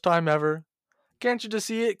first time ever. Can't you just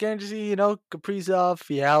see it? Can't you see, Kaprizov,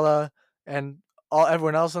 Fiala, and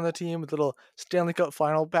everyone else on the team with a little Stanley Cup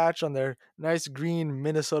final patch on their nice green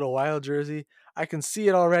Minnesota Wild jersey? I can see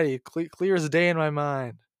it already, clear as day in my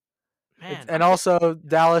mind. And also,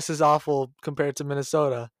 Dallas is awful compared to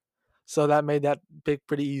Minnesota, so that made that pick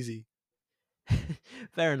pretty easy.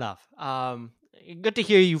 Fair enough. Good to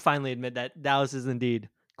hear you finally admit that Dallas is indeed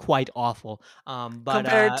quite awful. But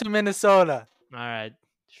compared to Minnesota. All right,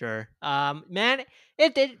 sure. Man,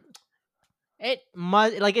 it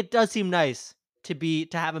does seem nice to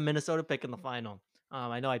have a Minnesota pick in the final.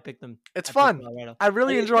 I know I picked them. It's fun. I'm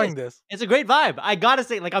really enjoying this. It's a great vibe. I gotta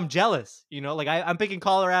say, I'm jealous. I'm picking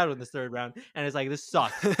Colorado in this third round, and it's like, this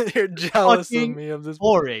sucks. You're jealous of me of this.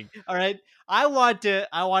 Boring. All right, I want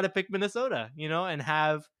to pick Minnesota. And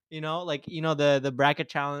have the bracket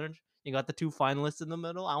challenge. You got the two finalists in the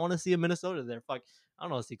middle. I want to see a Minnesota there. Fuck, I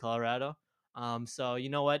don't want to see Colorado. So you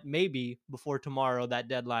know what? Maybe before tomorrow, that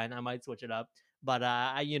deadline, I might switch it up. But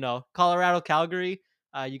Colorado, Calgary.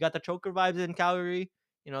 You got the choker vibes in Calgary.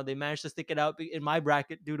 They managed to stick it out in my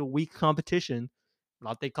bracket due to weak competition.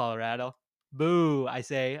 I'll take Colorado. Boo, I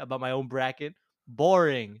say about my own bracket.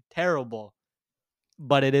 Boring, terrible.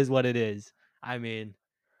 But it is what it is. I mean,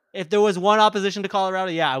 if there was one opposition to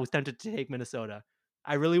Colorado, yeah, I was tempted to take Minnesota.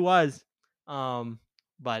 I really was.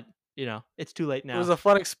 But it's too late It was now. a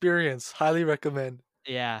fun experience. Highly recommend.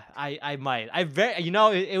 Yeah, I might. I very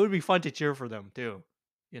it would be fun to cheer for them too.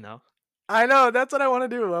 You know. I know, that's what I wanna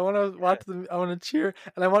do. I wanna watch them, I wanna cheer,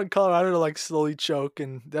 and I want Colorado to, like, slowly choke,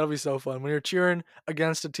 and that'll be so fun. When you're cheering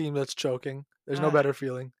against a team that's choking, there's no Ah, better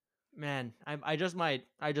feeling. man, I just might.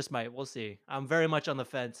 I just might. We'll see. I'm very much on the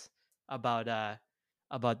fence about uh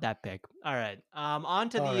about that pick. All right. On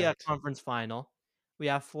to the Alright. conference final. We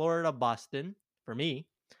have Florida Boston for me,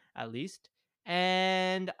 at least,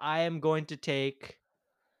 and I am going to take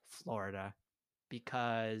Florida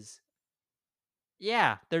because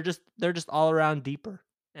yeah, they're just all around deeper,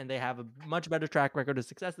 and they have a much better track record of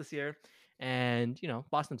success this year. And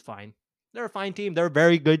Boston's fine. They're a fine team. They're a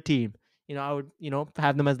very good team. I would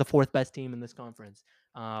have them as the fourth best team in this conference.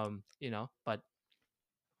 But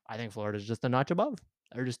I think Florida's just a notch above.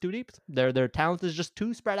 They're just too deep. Their talent is just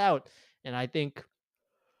too spread out, and I think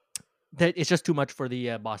that it's just too much for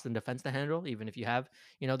the Boston defense to handle. Even if you have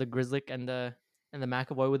the Grizzly and the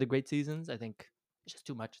McAvoy with the great seasons, I think it's just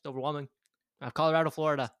too much. It's overwhelming. Colorado,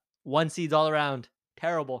 Florida, one seeds all around.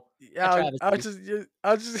 Terrible. A Yeah, travesty.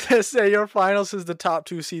 I was just gonna say your finals is the top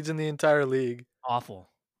 2 seeds in the entire league.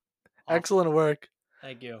 Awful. Awful. Excellent work.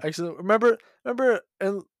 Thank you. Excellent. Remember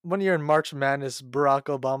in 1 year in March Madness, Barack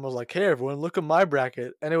Obama was like, "Hey, everyone, look at my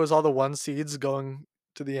bracket," and it was all the 1 seeds going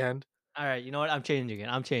to the end. All right. You know what? I'm changing it.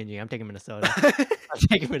 I'm changing. I'm taking Minnesota. I'm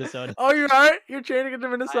taking Minnesota. Oh, you are? You're changing it to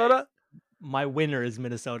I, Minnesota? my winner is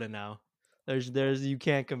Minnesota now. There's you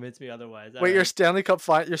can't convince me otherwise. All Wait, right. your Stanley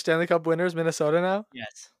Cup winner is Minnesota now?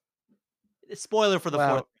 Yes. Spoiler for the fourth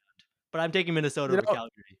Wow. round, but I'm taking Minnesota You over know,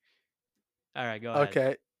 Calgary. All right, go ahead.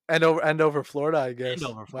 okay. And over Florida, I And guess.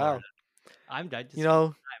 over Florida. Wow. I'm I You just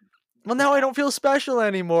know, well, just now I don't feel special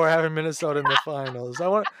anymore having Minnesota in the finals. I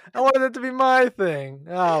wanted it to be my thing.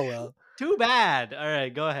 Oh well. too bad. All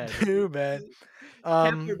right, go ahead. Too bad. Tampa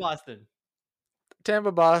or Um, Boston?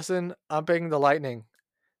 Tampa, Boston. I'm picking the Lightning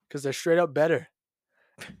because they're straight up better.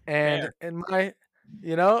 And Fair. in my,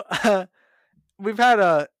 you know, we've had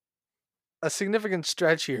a significant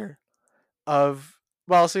stretch here of,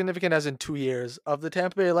 well, significant as in 2 years, of the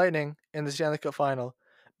Tampa Bay Lightning in the Stanley Cup Final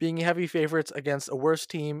being heavy favorites against a worse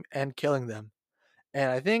team and killing them.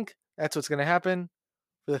 And I think that's what's going to happen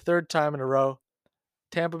for the third time in a row.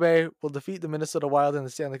 Tampa Bay will defeat the Minnesota Wild in the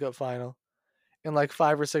Stanley Cup Final in like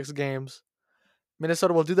 5 or 6 games.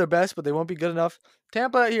 Minnesota will do their best, but they won't be good enough.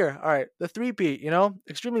 Tampa here, all right, the three-peat,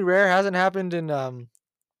 extremely rare, hasn't happened in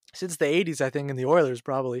since the 80s, I think, in the Oilers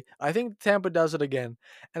probably. I think Tampa does it again,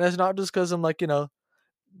 and it's not just because I'm like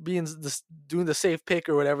being this doing the safe pick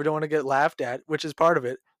or whatever, don't want to get laughed at, which is part of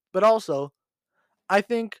it, but also I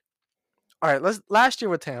think, all right, last year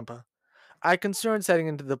with Tampa, I concerned setting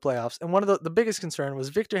into the playoffs, and one of the biggest concern was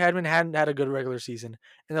Victor Hedman hadn't had a good regular season.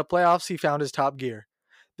 In the playoffs, he found his top gear.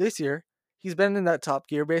 This year, he's been in that top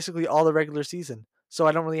gear basically all the regular season, so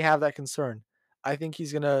I don't really have that concern. I think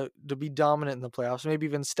he's gonna to be dominant in the playoffs, maybe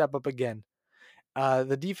even step up again.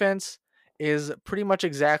 The defense is pretty much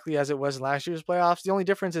exactly as it was in last year's playoffs. The only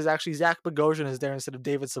difference is actually Zach Bogosian is there instead of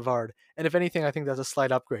David Savard, and if anything, I think that's a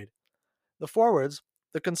slight upgrade. The forwards,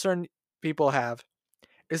 the concern people have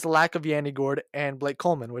is the lack of Yanni Gord and Blake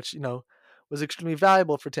Coleman, which was extremely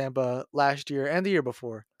valuable for Tampa last year and the year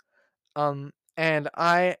before. And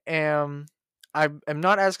I am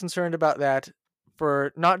not as concerned about that,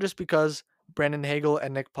 for not just because Brandon Hagel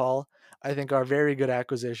and Nick Paul I think are very good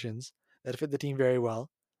acquisitions that fit the team very well,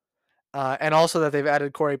 and also that they've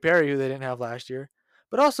added Corey Perry, who they didn't have last year,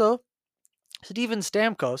 but also Steven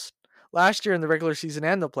Stamkos last year in the regular season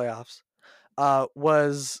and the playoffs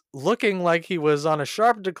was looking like he was on a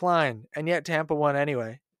sharp decline, and yet Tampa won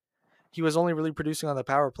anyway. He was only really producing on the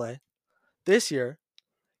power play. This year,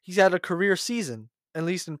 he's had a career season, at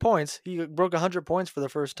least in points. He broke 100 points for the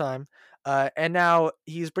first time, and now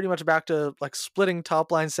he's pretty much back to like splitting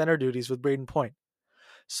top line center duties with Braden Point.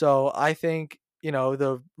 So I think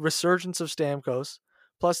the resurgence of Stamkos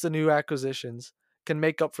plus the new acquisitions can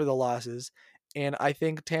make up for the losses. And I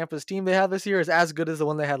think Tampa's team they have this year is as good as the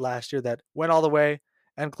one they had last year that went all the way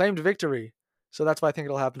and claimed victory. So that's why I think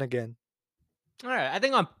it'll happen again. All right. I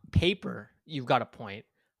think on paper you've got a point.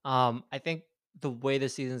 I think the way the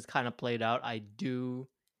season's kind of played out, I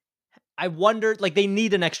wondered, like, they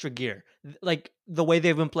need an extra gear. Like, the way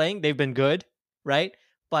they've been playing, they've been good, right?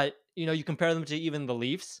 But, you compare them to even the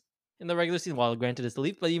Leafs in the regular season. Well, granted, it's the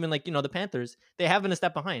Leafs, but even, like, the Panthers, they have been a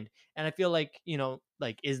step behind. And I feel like,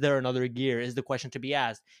 like, is there another gear is the question to be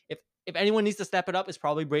asked. If anyone needs to step it up, it's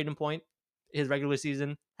probably Braden Point. His regular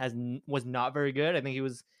season was not very good. I think he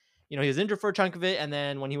was, he was injured for a chunk of it. And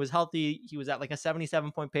then when he was healthy, he was at like a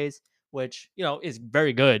 77-point pace, which, is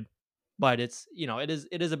very good. but it's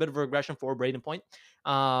it is a bit of a regression for Braden Point.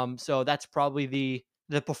 So that's probably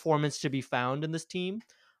the performance to be found in this team.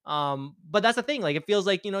 But that's the thing. Like it feels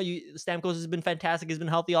like Stamkos has been fantastic. He's been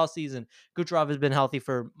healthy all season. Kucherov has been healthy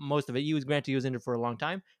for most of it. He was injured for a long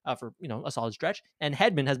time, for a solid stretch. And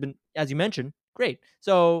Hedman has been, as you mentioned, great.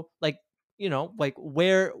 So like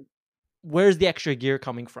where's the extra gear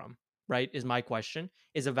coming from? Right, is my question.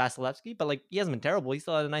 Is it Vasilevsky? But like he hasn't been terrible. He's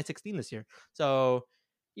still at a 916 this year. So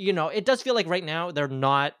it does feel like right now they're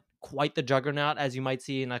not quite the juggernaut as you might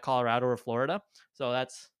see in Colorado or Florida. So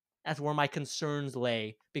that's where my concerns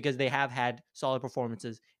lay, because they have had solid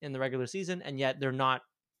performances in the regular season, and yet they're not,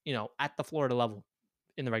 at the Florida level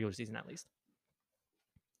in the regular season at least.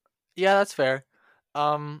 Yeah, that's fair.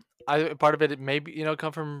 I part of it maybe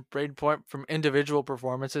come from Braden Point, from individual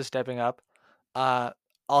performances stepping up. Uh,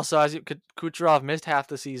 Also, as Kucherov missed half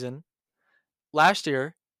the season last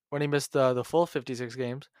year when he missed the full 56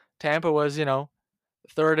 games. Tampa was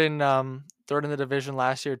third in the division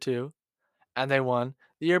last year too, and they won.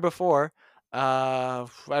 The year before, I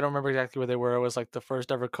don't remember exactly where they were. It was like the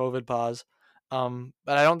first ever COVID pause.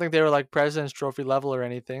 But I don't think they were like President's Trophy level or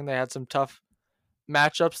anything. They had some tough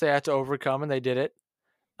matchups they had to overcome, and they did it.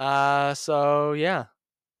 So yeah,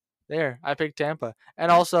 there I picked Tampa,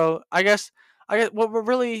 and also I guess what were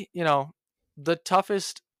really the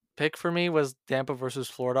toughest pick for me was Tampa versus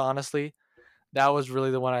Florida. Honestly, that was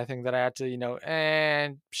really the one I think that I had to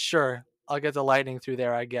and sure I'll get the Lightning through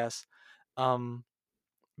there, I guess. Um,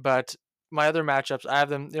 but my other matchups, I have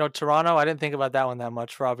them. Toronto. I didn't think about that one that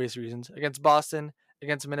much for obvious reasons. Against Boston,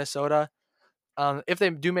 against Minnesota. If they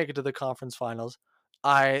do make it to the conference finals,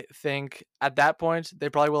 I think at that point they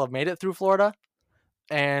probably will have made it through Florida,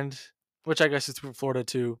 and which I guess is through Florida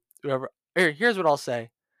too. Whoever. Here's what I'll say,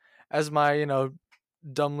 as my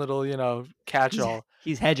dumb little catch all.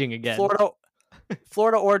 He's hedging again.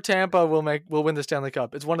 Florida or Tampa will win the Stanley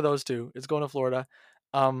Cup. It's one of those two. It's going to Florida,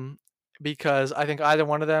 because I think either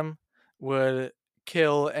one of them would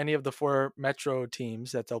kill any of the four Metro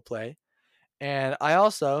teams that they'll play. And I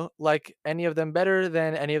also like any of them better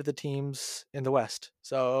than any of the teams in the West.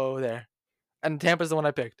 So there. And Tampa's the one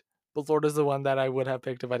I picked. But Florida's the one that I would have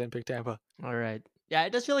picked if I didn't pick Tampa. All right. Yeah,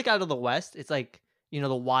 it does feel like out of the West, it's like,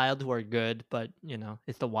 the Wild who are good, but,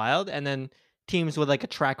 it's the Wild. And then teams with like a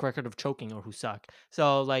track record of choking or who suck.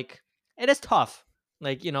 So like it is tough.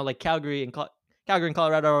 Like, like Calgary and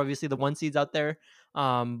Colorado are obviously the one seeds out there.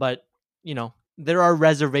 But, there are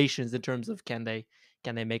reservations in terms of can they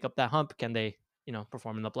make up that hump? Can they,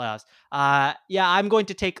 perform in the playoffs? Yeah, I'm going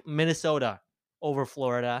to take Minnesota over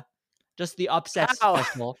Florida. Just the upset How?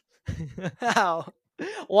 special. How?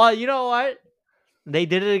 Well, you know what? They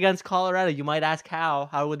did it against Colorado. You might ask how.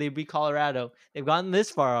 How would they beat Colorado? They've gotten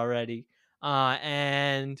this far already.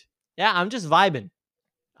 And yeah, I'm just vibing.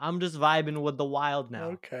 I'm just vibing with the Wild now.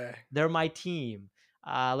 Okay. They're my team.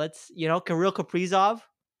 Let's, Kirill Kaprizov,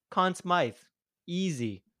 Conn Smythe.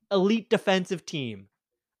 Easy. Elite defensive team.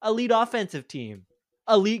 Elite offensive team.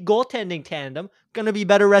 Elite goaltending tandem. Gonna be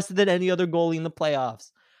better rested than any other goalie in the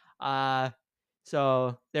playoffs.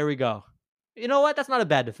 So there we go. You know what? That's not a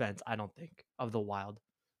bad defense, I don't think, of the Wild.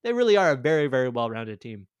 They really are a very, very well-rounded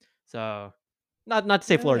team. So not to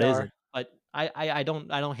say Yeah, Florida they are. isn't, but I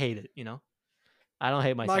don't hate it, I don't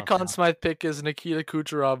hate myself. My Conn now. Smythe pick is Nikita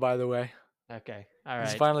Kucherov, by the way. Okay. All right.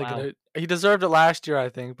 He's finally Wow. gonna. He deserved it last year, I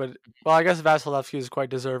think. But well, I guess Vasilevsky is quite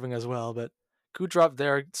deserving as well. But Kucherov,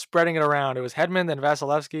 they're spreading it around. It was Hedman, then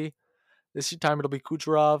Vasilevsky. This time it'll be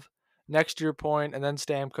Kucherov. Next year, Point, and then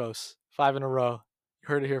Stamkos. 5 in a row. You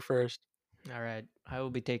heard it here first. All right. I will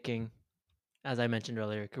be taking, as I mentioned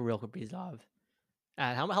earlier, Kirill Kaprizov.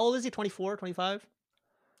 How old is he? 24, 25?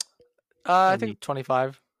 I think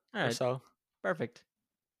 25 All or right. so. Perfect.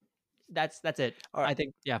 That's it. All right. I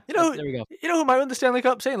think, yeah. You know, there we go. you know who might win the Stanley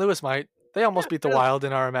Cup? St. Louis might. They almost beat the Yeah. Wild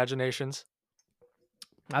in our imaginations.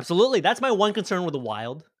 Absolutely. That's my one concern with the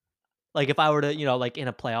Wild. Like if I were to, like in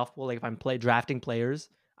a playoff, well, like if I'm drafting players,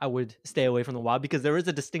 I would stay away from the Wild because there is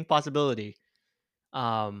a distinct possibility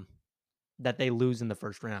that they lose in the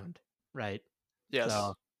first round, right? Yes.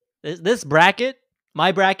 So this bracket,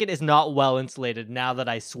 my bracket is not well insulated now that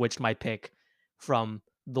I switched my pick from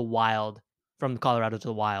the Wild, from Colorado to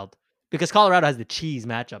the Wild, because Colorado has the cheese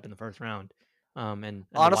matchup in the first round. And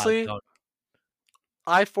Honestly,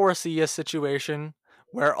 I foresee a situation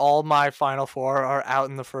where all my Final Four are out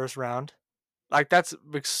in the first round. Like that's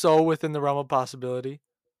like so within the realm of possibility.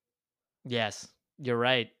 yes, you're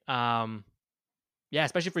right. Yeah,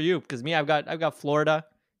 especially for you, because me, I've got Florida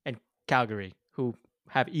and Calgary, who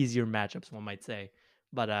have easier matchups, one might say.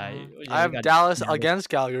 But I have Dallas against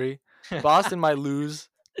Calgary. Boston might lose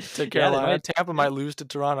to Yeah, they Carolina. might. Tampa Yeah. might lose to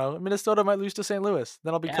Toronto. Minnesota might lose to St. Louis.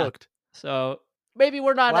 Then I'll be Yeah. cooked. So maybe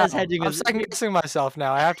we're not as Wow. hedging I'm as second guessing myself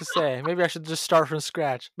now, I have to say. Maybe I should just start from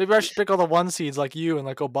scratch. Maybe I should pick all the one seeds like you and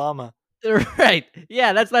like Obama. right.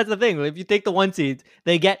 Yeah, that's the thing. If you take the one seeds,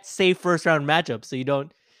 they get safe first round matchups, so you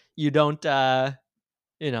don't you're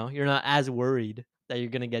not as worried that you're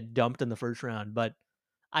gonna get dumped in the first round. But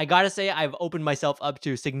I gotta say, I've opened myself up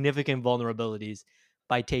to significant vulnerabilities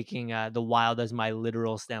by taking the Wild as my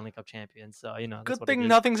literal Stanley Cup champion. So that's Good what it thing is.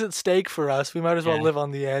 nothing's at stake for us. We might as well Yeah, live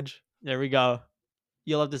on the edge. there we go.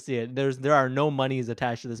 You'll have to see it. There are no monies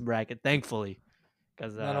attached to this bracket, thankfully,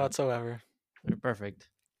 because None whatsoever. they're perfect.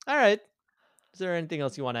 All right. Is there anything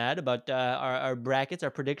else you want to add about our brackets, our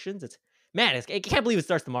predictions? I can't believe it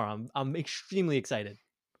starts tomorrow. I'm extremely excited.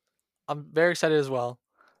 I'm very excited as well.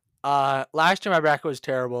 Last year my bracket was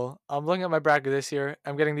terrible. I'm looking at my bracket this year.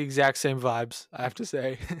 I'm getting the exact same vibes, I have to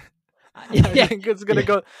say. I Yeah, think it's gonna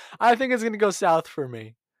go. I think it's gonna go south for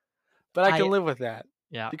me, but I can I live with that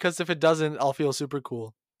yeah. because if it doesn't, I'll feel super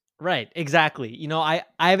cool. Right, exactly. I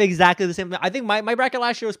have exactly the same. I think my bracket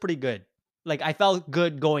last year was pretty good. Like I felt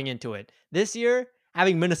good going into it. This year,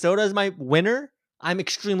 having Minnesota as my winner, I'm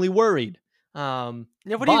extremely worried. Yeah,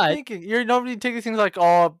 what are you But thinking? You're nobody taking things like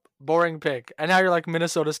oh boring pick, and now you're like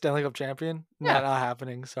Minnesota Stanley Cup champion. yeah, Not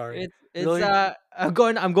happening. Sorry. it's Really? I'm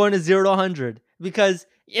going to 0 to 100 because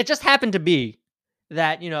it just happened to be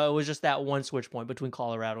that it was just that one switch point between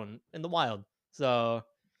Colorado and the Wild. So,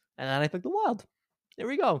 and then I picked the Wild. There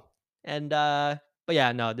we go. And but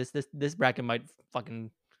yeah, no, this bracket might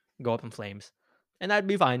fucking go up in flames, and that'd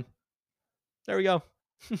be fine. There we go.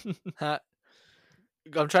 I'm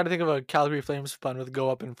trying to think of a Calgary Flames pun with "go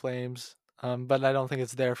up in flames," but I don't think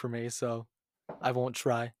it's there for me, so I won't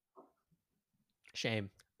try. Shame.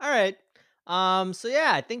 All right. So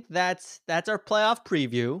yeah, I think that's our playoff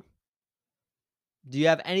preview. Do you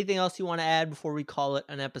have anything else you want to add before we call it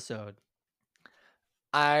an episode?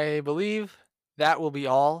 I believe that will be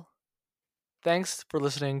all. Thanks for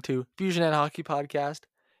listening to Fusion and Hockey Podcast.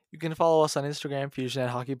 You can follow us on Instagram, Fusion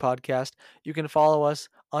and Hockey Podcast. You can follow us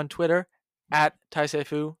on Twitter at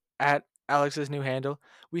Taisefu, at Alex's new handle.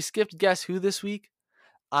 We skipped Guess Who this week.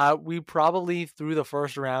 We probably, through the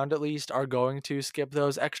first round at least, are going to skip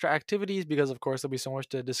those extra activities because, of course, there'll be so much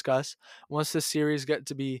to discuss. Once the series get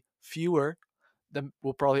to be fewer, then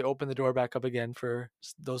we'll probably open the door back up again for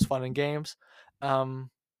those fun and games. And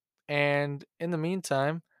in the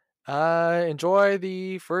meantime, enjoy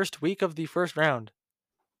the first week of the first round,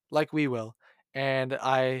 like we will. And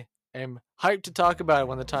I am hyped to talk about it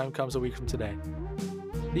when the time comes a week from today.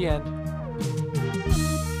 The end.